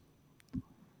 David."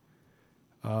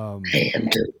 I am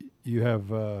too. You have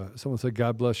someone said,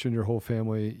 "God bless you and your whole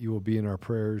family. You will be in our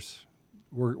prayers."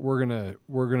 We're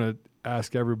gonna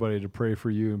ask everybody to pray for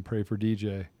you and pray for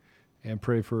DJ, and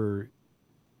pray for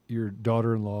your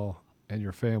daughter-in-law and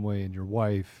your family and your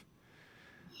wife.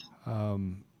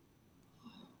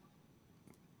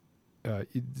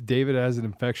 David has an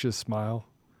infectious smile,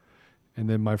 and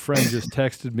then my friend just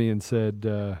texted me and said,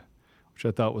 which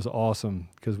I thought was awesome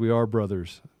because we are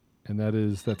brothers, and that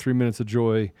is that 3 minutes of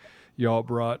joy y'all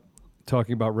brought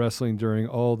talking about wrestling during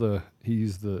all the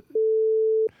he's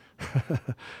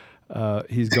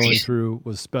going through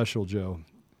was special, Joe.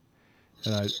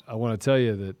 And I want to tell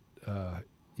you that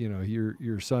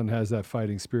your son has that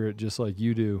fighting spirit just like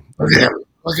you do. Look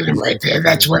at him right there.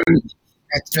 That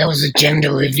was a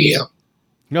gender reveal.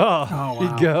 Oh, wow.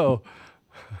 you go.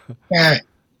 Yeah,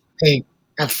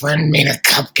 a friend made a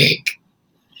cupcake,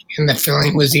 and the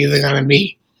filling was either going to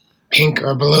be pink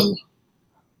or blue.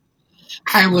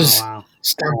 I was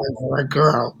stumbling for a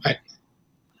girl, but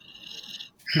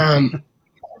going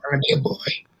to be a boy.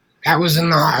 That was in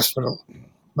the hospital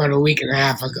about a week and a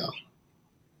half ago.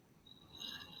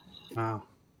 Wow.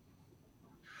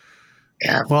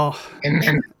 Yeah. Well, and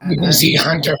then you can see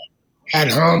Hunter at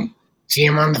home. See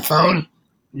him on the phone.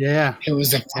 Yeah. It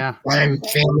was a fine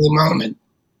family moment.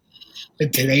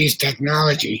 With today's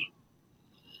technology,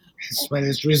 that's what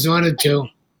it's resorted to.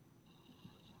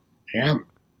 Yeah.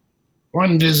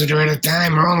 One visitor at a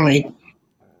time only.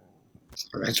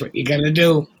 So that's what you got to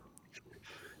do.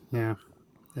 Yeah,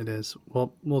 it is.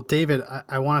 Well, David,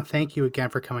 I want to thank you again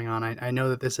for coming on. I know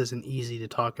that this isn't easy to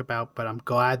talk about, but I'm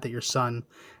glad that your son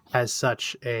has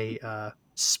such a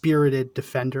spirited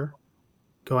defender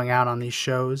going out on these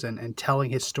shows and telling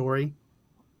his story.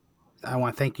 I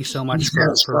want to thank you so much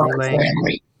for relaying.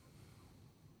 Family.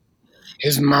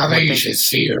 His mother, you should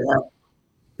see her.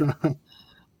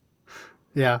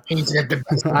 Yeah. He's got the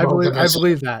best I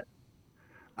believe that.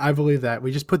 I believe that.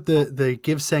 We just put the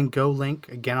Give, Send, Go link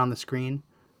again on the screen.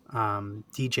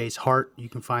 DJ's Heart, you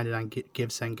can find it on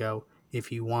Give, Send, Go.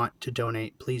 If you want to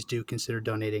donate, please do consider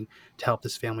donating to help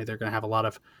this family. They're going to have a lot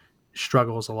of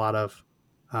struggles, a lot of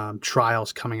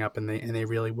trials coming up, and they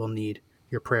really will need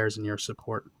your prayers and your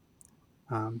support.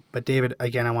 But David,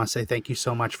 again, I want to say thank you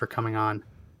so much for coming on.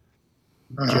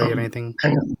 Joe, you have anything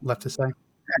left to say?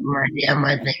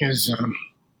 My thing is,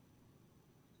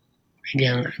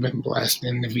 again, I've been blessed,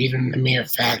 and even the mere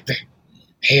fact that,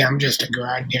 hey, I'm just a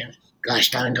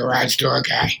gosh darn garage door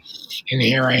guy, and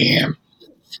here I am.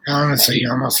 Honestly,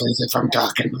 almost as if I'm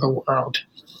talking to the world.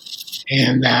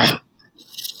 And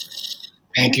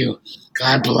thank you.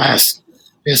 God bless.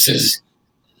 This is,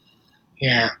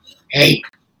 Hey,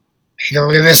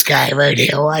 look at this guy right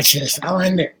here. Watch this. I'll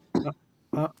end it.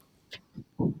 Oh,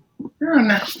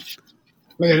 no.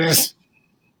 Look at this.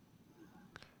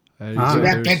 See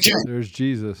that picture? There's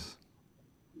Jesus.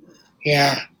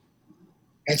 Yeah.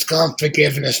 It's called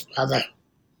forgiveness, brother.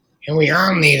 And we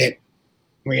all need it.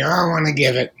 We all want to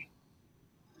give it.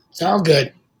 It's all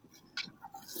good.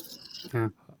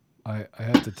 I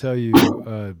have to tell you,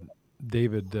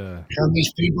 David. All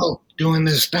these people doing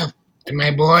this stuff to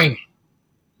my boy,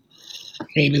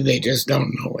 maybe they just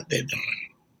don't know what they're doing.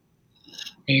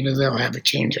 Maybe they'll have a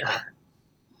change of heart.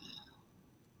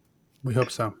 We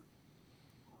hope so.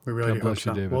 We really God do hope bless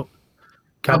you, so. David. Well,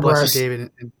 God bless you,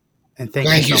 David, and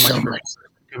thank you so much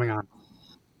for coming on.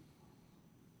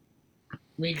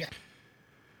 We got.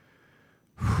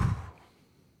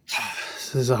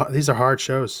 These are hard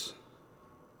shows.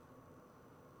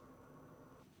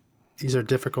 These are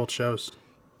difficult shows.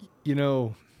 You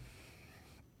know,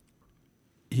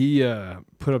 he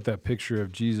put up that picture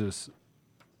of Jesus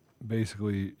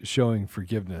basically showing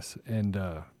forgiveness. And,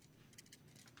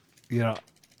 you know,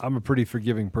 I'm a pretty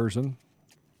forgiving person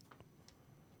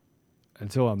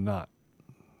until I'm not.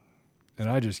 And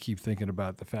I just keep thinking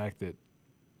about the fact that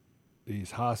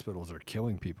these hospitals are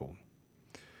killing people,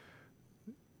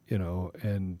 you know,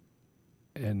 and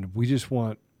we just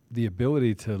want the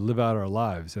ability to live out our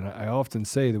lives. And I often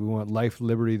say that we want life,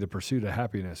 liberty, the pursuit of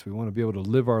happiness. We want to be able to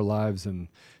live our lives and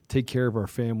take care of our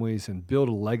families and build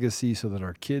a legacy so that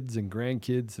our kids and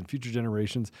grandkids and future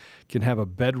generations can have a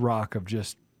bedrock of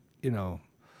just, you know,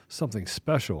 something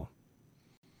special.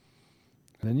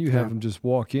 And then you have them just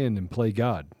walk in and play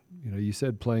God. You know, you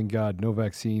said playing God, no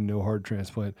vaccine, no heart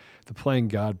transplant, the playing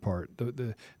God part,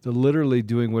 the literally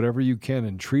doing whatever you can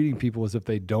and treating people as if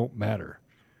they don't matter.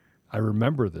 I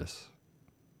remember this.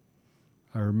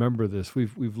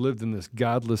 We've lived in this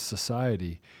godless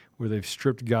society where they've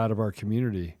stripped God of our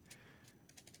community.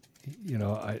 You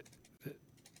know,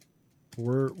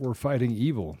 we're fighting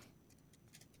evil.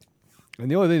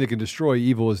 And the only thing that can destroy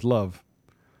evil is love.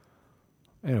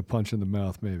 And a punch in the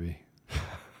mouth, maybe.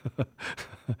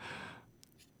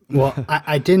 Well,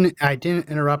 I didn't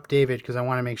interrupt David because I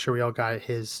want to make sure we all got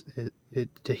his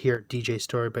to hear DJ's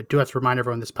story. But do have to remind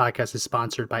everyone this podcast is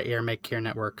sponsored by AirMed Care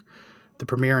Network, the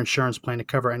premier insurance plan to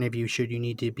cover any of you should you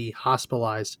need to be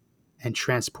hospitalized and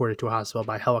transported to a hospital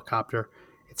by helicopter.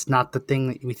 It's not the thing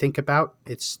that we think about.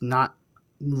 It's not.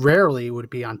 Rarely would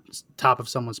it be on top of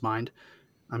someone's mind.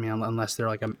 I mean, unless they're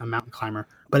like a mountain climber.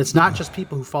 But it's not just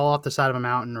people who fall off the side of a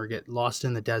mountain or get lost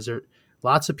in the desert.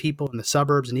 Lots of people in the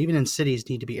suburbs and even in cities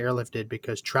need to be airlifted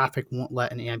because traffic won't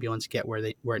let an ambulance get where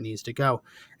it needs to go.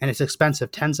 And it's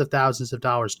expensive, tens of thousands of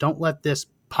dollars. Don't let this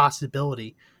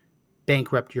possibility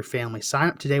bankrupt your family. Sign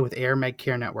up today with AirMed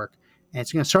Care Network. And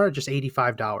it's going to start at just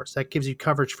 $85. That gives you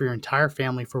coverage for your entire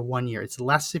family for 1 year. It's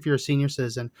less if you're a senior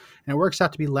citizen, and it works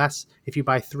out to be less if you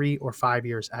buy 3 or 5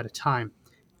 years at a time.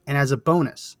 And as a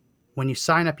bonus, when you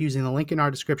sign up using the link in our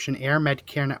description,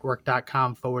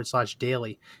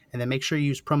 airmedcarenetwork.com/daily, and then make sure you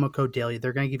use promo code daily,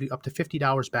 they're going to give you up to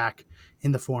 $50 back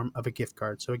in the form of a gift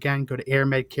card. So again, go to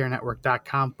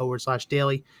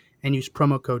airmedcarenetwork.com/daily and use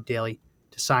promo code daily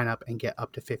to sign up and get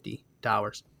up to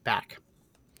 $50 back.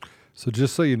 So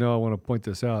just so you know, I want to point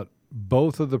this out.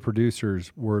 Both of the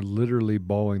producers were literally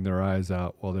bawling their eyes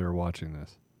out while they were watching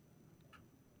this.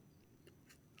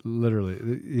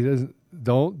 Literally. He doesn't.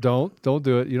 Don't do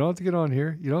it. You don't have to get on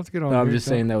here. You don't have to get on. No, I'm here. just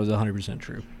saying that was 100%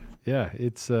 true. Yeah,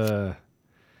 it's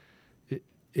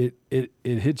it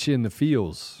hits you in the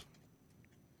feels.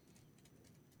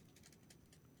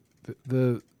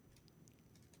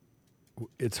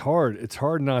 It's hard. It's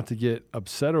hard not to get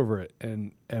upset over it,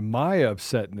 and my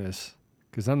upsetness,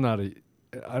 because I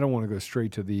don't want to go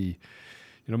straight to the,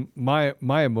 you know,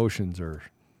 my emotions are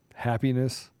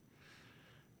happiness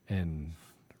and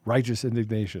righteous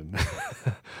indignation.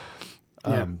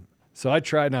 So I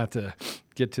try not to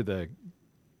get to the,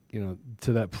 you know,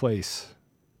 to that place,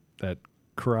 that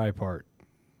cry part.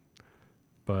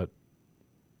 But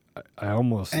he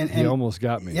almost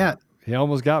got me. Yeah. He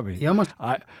almost got me.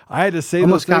 I had to say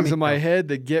almost those things in my head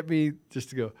that get me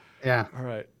just to go, yeah. All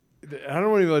right. I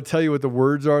don't even want to tell you what the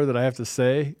words are that I have to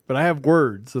say, but I have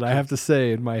words that I have to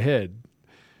say in my head.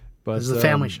 But this is a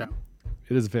family show.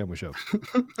 It is a family show.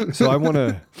 So I want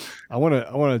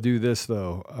to do this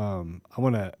though. I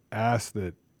want to ask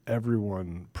that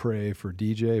everyone pray for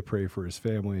DJ, pray for his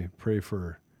family, pray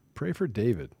for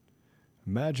David.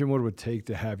 Imagine what it would take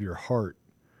to have your heart,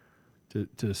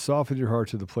 to soften your heart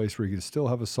to the place where you can still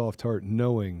have a soft heart,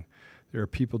 knowing there are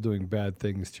people doing bad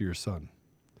things to your son.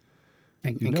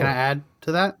 And can I add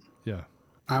to that? Yeah.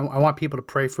 I want people to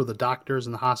pray for the doctors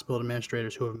and the hospital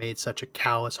administrators who have made such a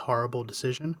callous, horrible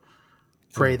decision.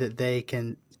 Pray that they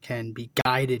can be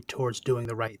guided towards doing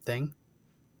the right thing.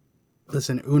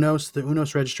 Listen, the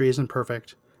UNOS registry isn't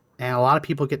perfect, and a lot of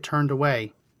people get turned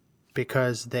away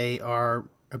because they are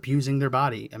abusing their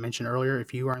body. I mentioned earlier,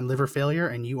 if you are in liver failure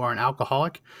and you are an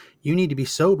alcoholic, you need to be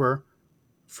sober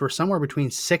for somewhere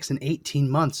between 6 and 18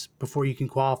 months before you can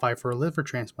qualify for a liver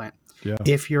transplant. Yeah.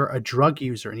 If you're a drug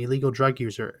user, an illegal drug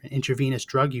user, an intravenous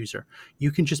drug user,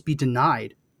 you can just be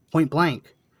denied point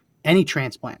blank any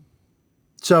transplant.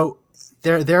 So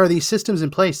there are these systems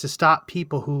in place to stop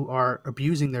people who are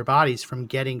abusing their bodies from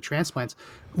getting transplants.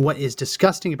 What is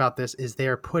disgusting about this is they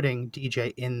are putting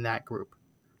DJ in that group.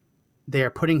 They are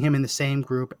putting him in the same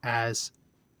group as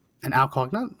an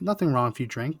alcoholic. Nothing wrong if you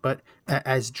drink, but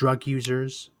as drug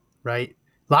users, right?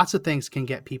 Lots of things can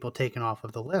get people taken off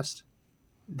of the list.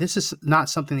 This is not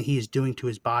something that he is doing to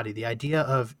his body. The idea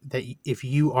of that if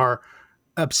you are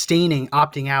abstaining,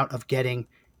 opting out of getting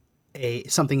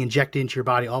something injected into your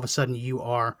body, all of a sudden you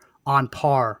are on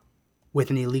par with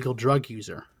an illegal drug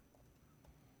user.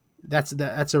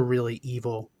 That's a really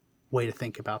evil way to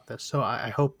think about this. So I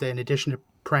hope that in addition to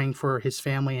praying for his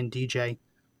family and DJ,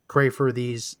 pray for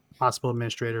these hospital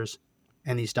administrators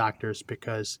and these doctors,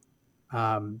 because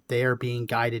they are being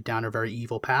guided down a very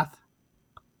evil path.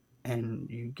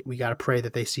 And we got to pray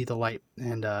that they see the light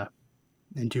and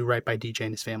do right by DJ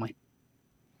and his family.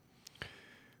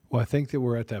 Well, I think that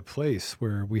we're at that place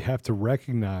where we have to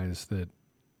recognize that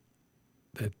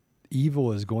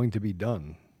evil is going to be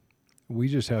done. We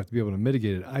just have to be able to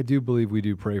mitigate it. I do believe we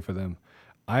do pray for them.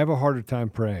 I have a harder time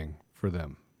praying for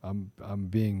them. I'm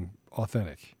being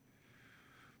authentic.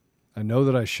 I know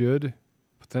that I should,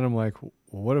 but then I'm like, well,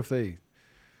 what if they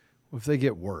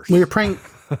get worse? Well, you're praying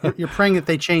that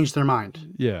they change their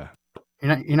mind. Yeah.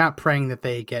 You're not praying that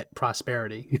they get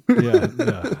prosperity. yeah.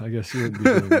 I guess you wouldn't be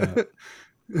doing that.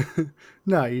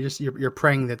 No, you're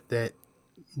praying that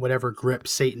whatever grip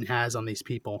Satan has on these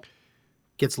people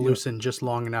gets loosened just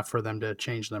long enough for them to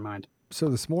change their mind. So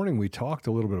this morning we talked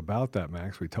a little bit about that,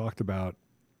 Max. We talked about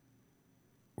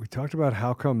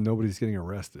how come nobody's getting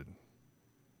arrested.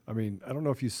 I mean, I don't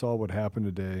know if you saw what happened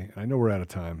today. I know we're out of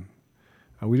time.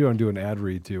 We do want to do an ad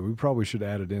read too. We probably should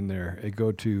add it in there.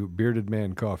 Go to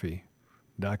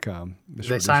beardedmancoffee.com. Did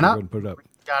they sign up? And put it up.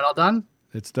 Got it all done?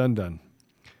 It's done.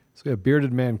 So we have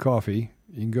Bearded Man Coffee.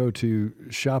 You can go to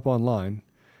shop online,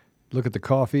 look at the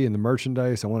coffee and the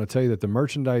merchandise. I want to tell you that the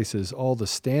merchandise is all the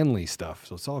Stanley stuff.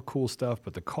 So it's all cool stuff,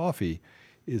 but the coffee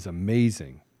is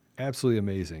amazing. Absolutely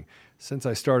amazing. Since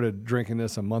I started drinking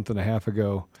this a month and a half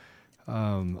ago,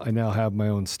 I now have my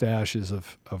own stashes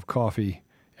of coffee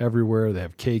everywhere. They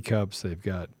have K-Cups. They've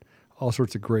got all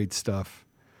sorts of great stuff.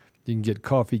 You can get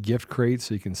coffee gift crates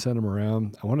so you can send them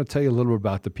around. I want to tell you a little bit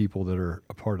about the people that are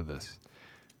a part of this.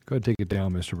 Go ahead and take it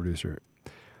down, Mr. Producer.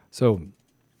 So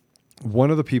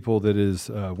one of the people that is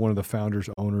one of the founders,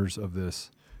 owners of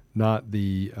this, not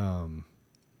the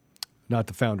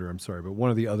founder, I'm sorry, but one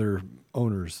of the other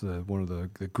owners, one of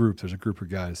the group, there's a group of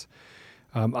guys,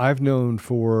 I've known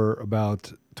for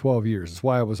about 12 years. That's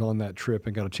why I was on that trip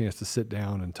and got a chance to sit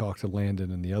down and talk to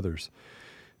Landon and the others.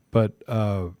 But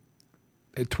 12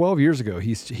 years ago,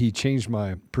 he changed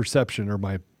my perception or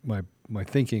my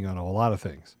thinking on a lot of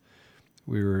things.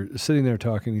 We were sitting there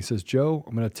talking. He says, Joe,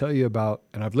 I'm going to tell you about,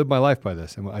 and I've lived my life by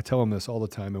this, and I tell him this all the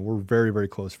time, and we're very, very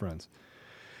close friends.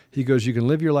 He goes, you can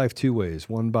live your life two ways,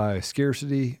 one in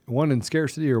scarcity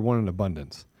or one in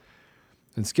abundance.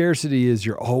 And scarcity is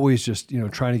you're always just,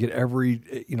 trying to get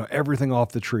everything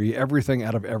off the tree, everything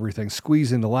out of everything,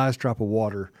 squeezing the last drop of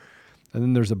water. And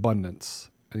then there's abundance,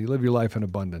 and you live your life in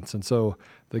abundance. And so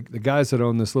the guys that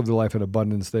own this live their life in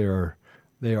abundance. They are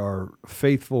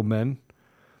faithful men.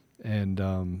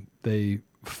 And they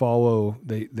follow.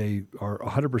 They are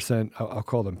 100%. I'll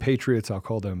call them patriots. I'll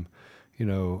call them,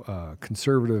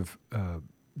 conservative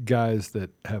guys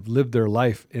that have lived their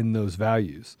life in those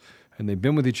values, and they've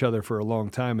been with each other for a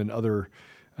long time in other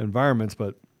environments.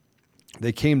 But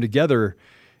they came together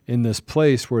in this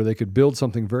place where they could build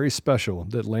something very special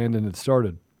that Landon had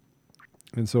started.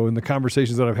 And so, in the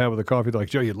conversations that I've had with the coffee, they're like,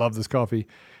 Joe, you love this coffee.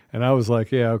 And I was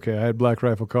like, yeah, okay. I had Black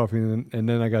Rifle coffee, and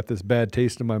then I got this bad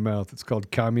taste in my mouth. It's called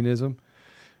communism.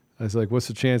 I was like, what's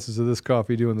the chances of this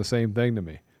coffee doing the same thing to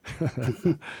me?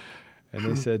 And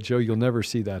they said, Joe, you'll never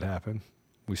see that happen.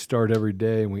 We start every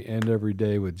day and we end every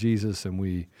day with Jesus, and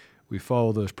we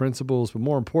follow those principles. But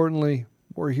more importantly,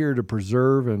 we're here to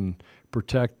preserve and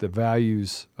protect the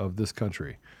values of this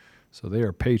country. So they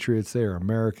are patriots. They are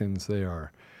Americans. They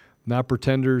are not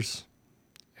pretenders.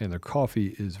 And their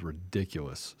coffee is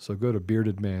ridiculous. So go to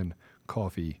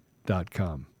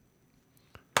beardedmancoffee.com.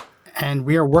 And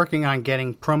we are working on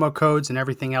getting promo codes and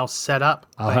everything else set up.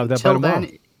 I'll have that by tomorrow.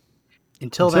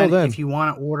 Until then, if you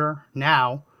want to order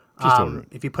now, order.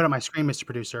 If you put on my screen, Mr.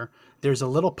 Producer, there's a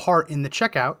little part in the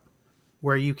checkout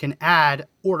where you can add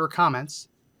order comments.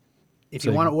 if So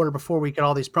you want to order before we get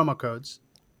all these promo codes,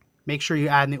 make sure you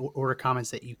add in the order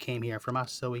comments that you came here from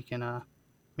us, so we can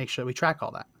make sure we track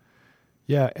all that.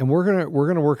 Yeah, and we're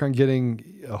gonna work on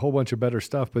getting a whole bunch of better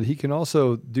stuff. But he can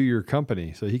also do your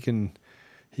company, so he can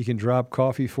drop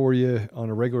coffee for you on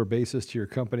a regular basis to your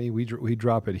company. We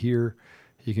drop it here.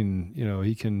 He can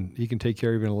he can take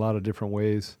care of you in a lot of different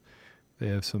ways.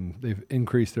 They've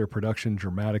increased their production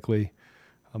dramatically.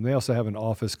 They also have an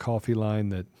office coffee line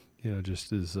that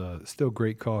just is still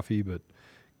great coffee, but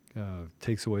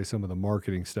takes away some of the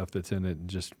marketing stuff that's in it and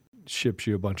just ships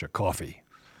you a bunch of coffee,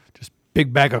 just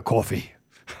big bag of coffee.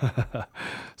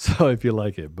 So if you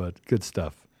like it, but good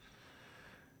stuff.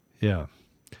 Yeah.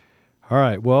 All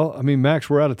right. Well, I mean, Max,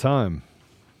 we're out of time.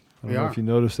 I don't know if you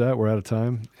noticed that we're out of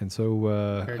time. And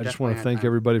so I just want to thank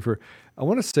everybody I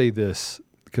want to say this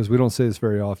because we don't say this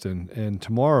very often. And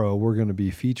tomorrow we're going to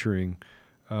be featuring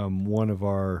one of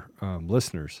our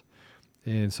listeners.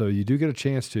 And so you do get a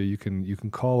chance to, you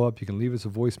can call up, you can leave us a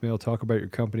voicemail, talk about your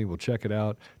company. We'll check it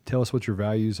out. Tell us what your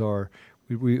values are.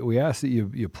 We ask that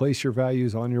you place your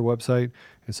values on your website,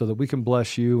 and so that we can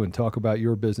bless you and talk about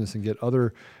your business and get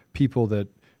other people that,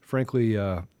 frankly,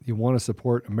 you want to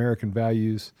support American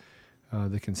values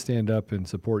that can stand up and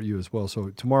support you as well. So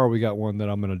tomorrow we got one that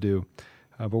I'm going to do,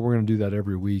 but we're going to do that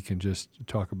every week and just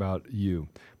talk about you.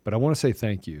 But I want to say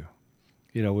thank you.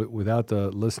 Without the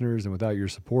listeners and without your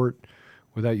support,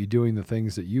 without you doing the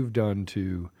things that you've done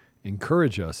to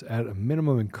encourage us, at a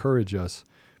minimum encourage us,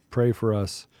 pray for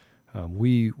us,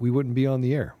 we wouldn't be on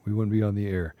the air. We wouldn't be on the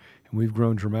air. And we've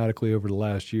grown dramatically over the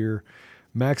last year.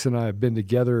 Max and I have been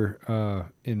together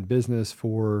in business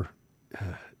for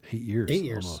 8 years. 8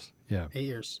 years. Almost. Yeah. 8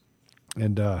 years.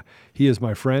 And he is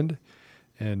my friend.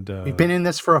 And we've been in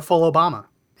this for a full Obama.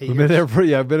 I've been there for an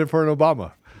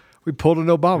Obama. We pulled an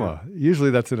Obama. Yeah.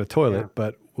 Usually that's in a toilet,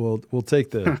 but we'll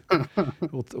take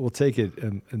we'll take it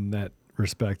in that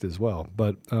respect as well.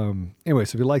 But anyway,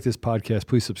 so if you like this podcast,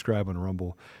 please subscribe on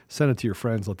Rumble. Send it to your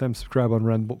friends. Let them subscribe on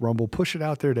Rumble. Push it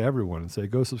out there to everyone and say,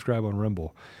 go subscribe on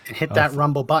Rumble. And hit that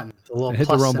Rumble button, the little hit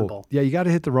plus the Rumble symbol. Yeah, you got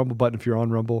to hit the Rumble button if you're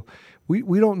on Rumble.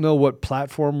 We don't know what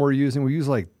platform we're using. We use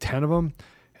like 10 of them.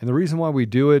 And the reason why we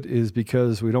do it is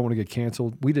because we don't want to get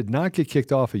canceled. We did not get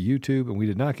kicked off of YouTube, and we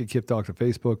did not get kicked off of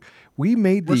Facebook.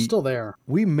 We're still there.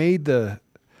 We made the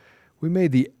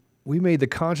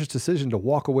conscious decision to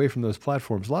walk away from those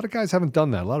platforms. A lot of guys haven't done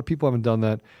that. A lot of people haven't done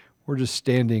that. We're just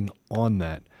standing on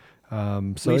that.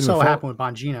 We saw what happened with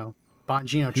Bongino.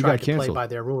 Bongino tried to play by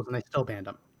their rules, and they still banned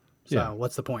him. So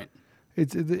what's the point?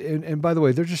 And by the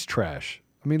way, they're just trash.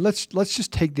 I mean, let's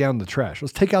just take down the trash.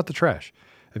 Let's take out the trash.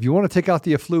 If you want to take out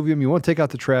the effluvium, you want to take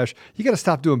out the trash, you got to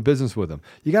stop doing business with them.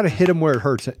 You got to hit them where it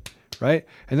hurts, right?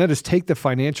 And that is take the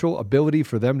financial ability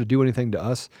for them to do anything to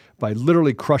us by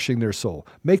literally crushing their soul.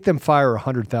 Make them fire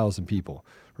 100,000 people,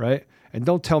 right? And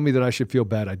don't tell me that I should feel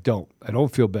bad. I don't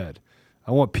feel bad.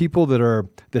 I want people that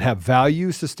have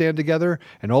values to stand together,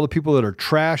 and all the people that are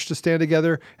trash to stand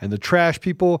together. And the trash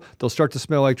people, they'll start to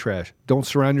smell like trash. Don't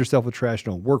surround yourself with trash.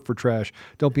 Don't work for trash.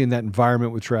 Don't be in that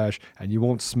environment with trash, and you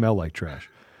won't smell like trash.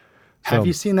 So, have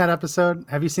you seen that episode?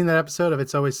 Have you seen that episode of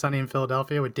It's Always Sunny in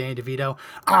Philadelphia with Danny DeVito?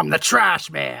 I'm the trash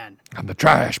man. I'm the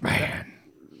trash man.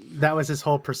 That was his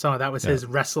whole persona. That was his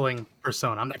wrestling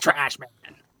persona. I'm the trash man.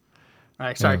 All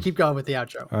right, sorry. Keep going with the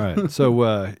outro. All right.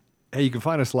 So, hey, you can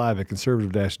find us live at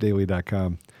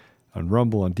conservative-daily.com, on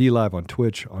Rumble, on DLive, on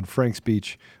Twitch, on Frank's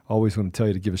Speech. Always want to tell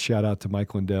you to give a shout out to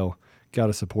Mike Lindell. Got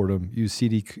to support him.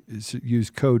 Use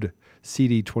code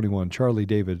CD21, Charlie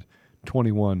David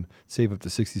 21, save up to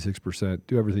 66%.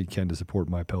 Do everything you can to support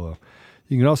MyPillow.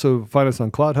 You can also find us on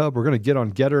CloudHub. We're going to get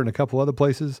on Getter and a couple other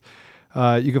places.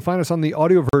 You can find us on the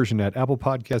audio version at Apple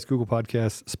Podcasts, Google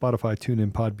Podcasts, Spotify,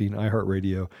 TuneIn, Podbean,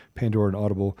 iHeartRadio, Pandora, and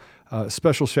Audible.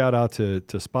 Special shout out to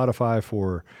Spotify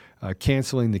for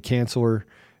canceling the canceler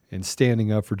and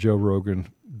standing up for Joe Rogan.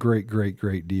 Great, great,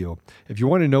 great deal. If you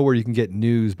want to know where you can get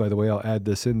news, by the way, I'll add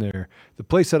this in there. The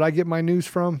place that I get my news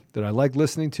from, that I like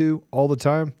listening to all the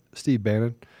time, Steve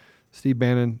Bannon. Steve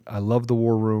Bannon, I love the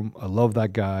War Room. I love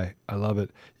that guy. I love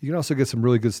it. You can also get some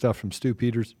really good stuff from Stu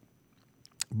Peters.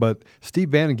 But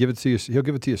Steve Bannon, give it to you. He'll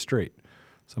give it to you straight.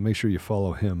 So make sure you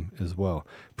follow him as well.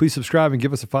 Please subscribe and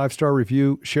give us a 5-star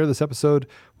review. Share this episode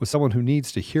with someone who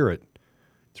needs to hear it.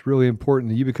 It's really important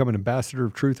that you become an ambassador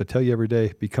of truth. I tell you every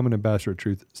day, become an ambassador of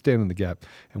truth, stand in the gap,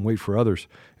 and wait for others.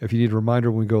 If you need a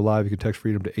reminder when we go live, you can text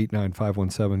Freedom to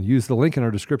 89517. Use the link in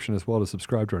our description as well to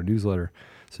subscribe to our newsletter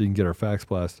so you can get our fax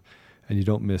blast and you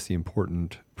don't miss the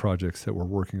important projects that we're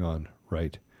working on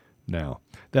right now.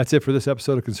 That's it for this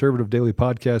episode of Conservative Daily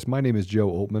Podcast. My name is Joe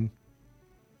Oltman.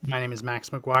 My name is Max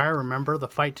McGuire. Remember, the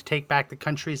fight to take back the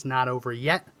country is not over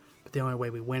yet. But the only way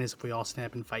we win is if we all stand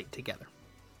up and fight together.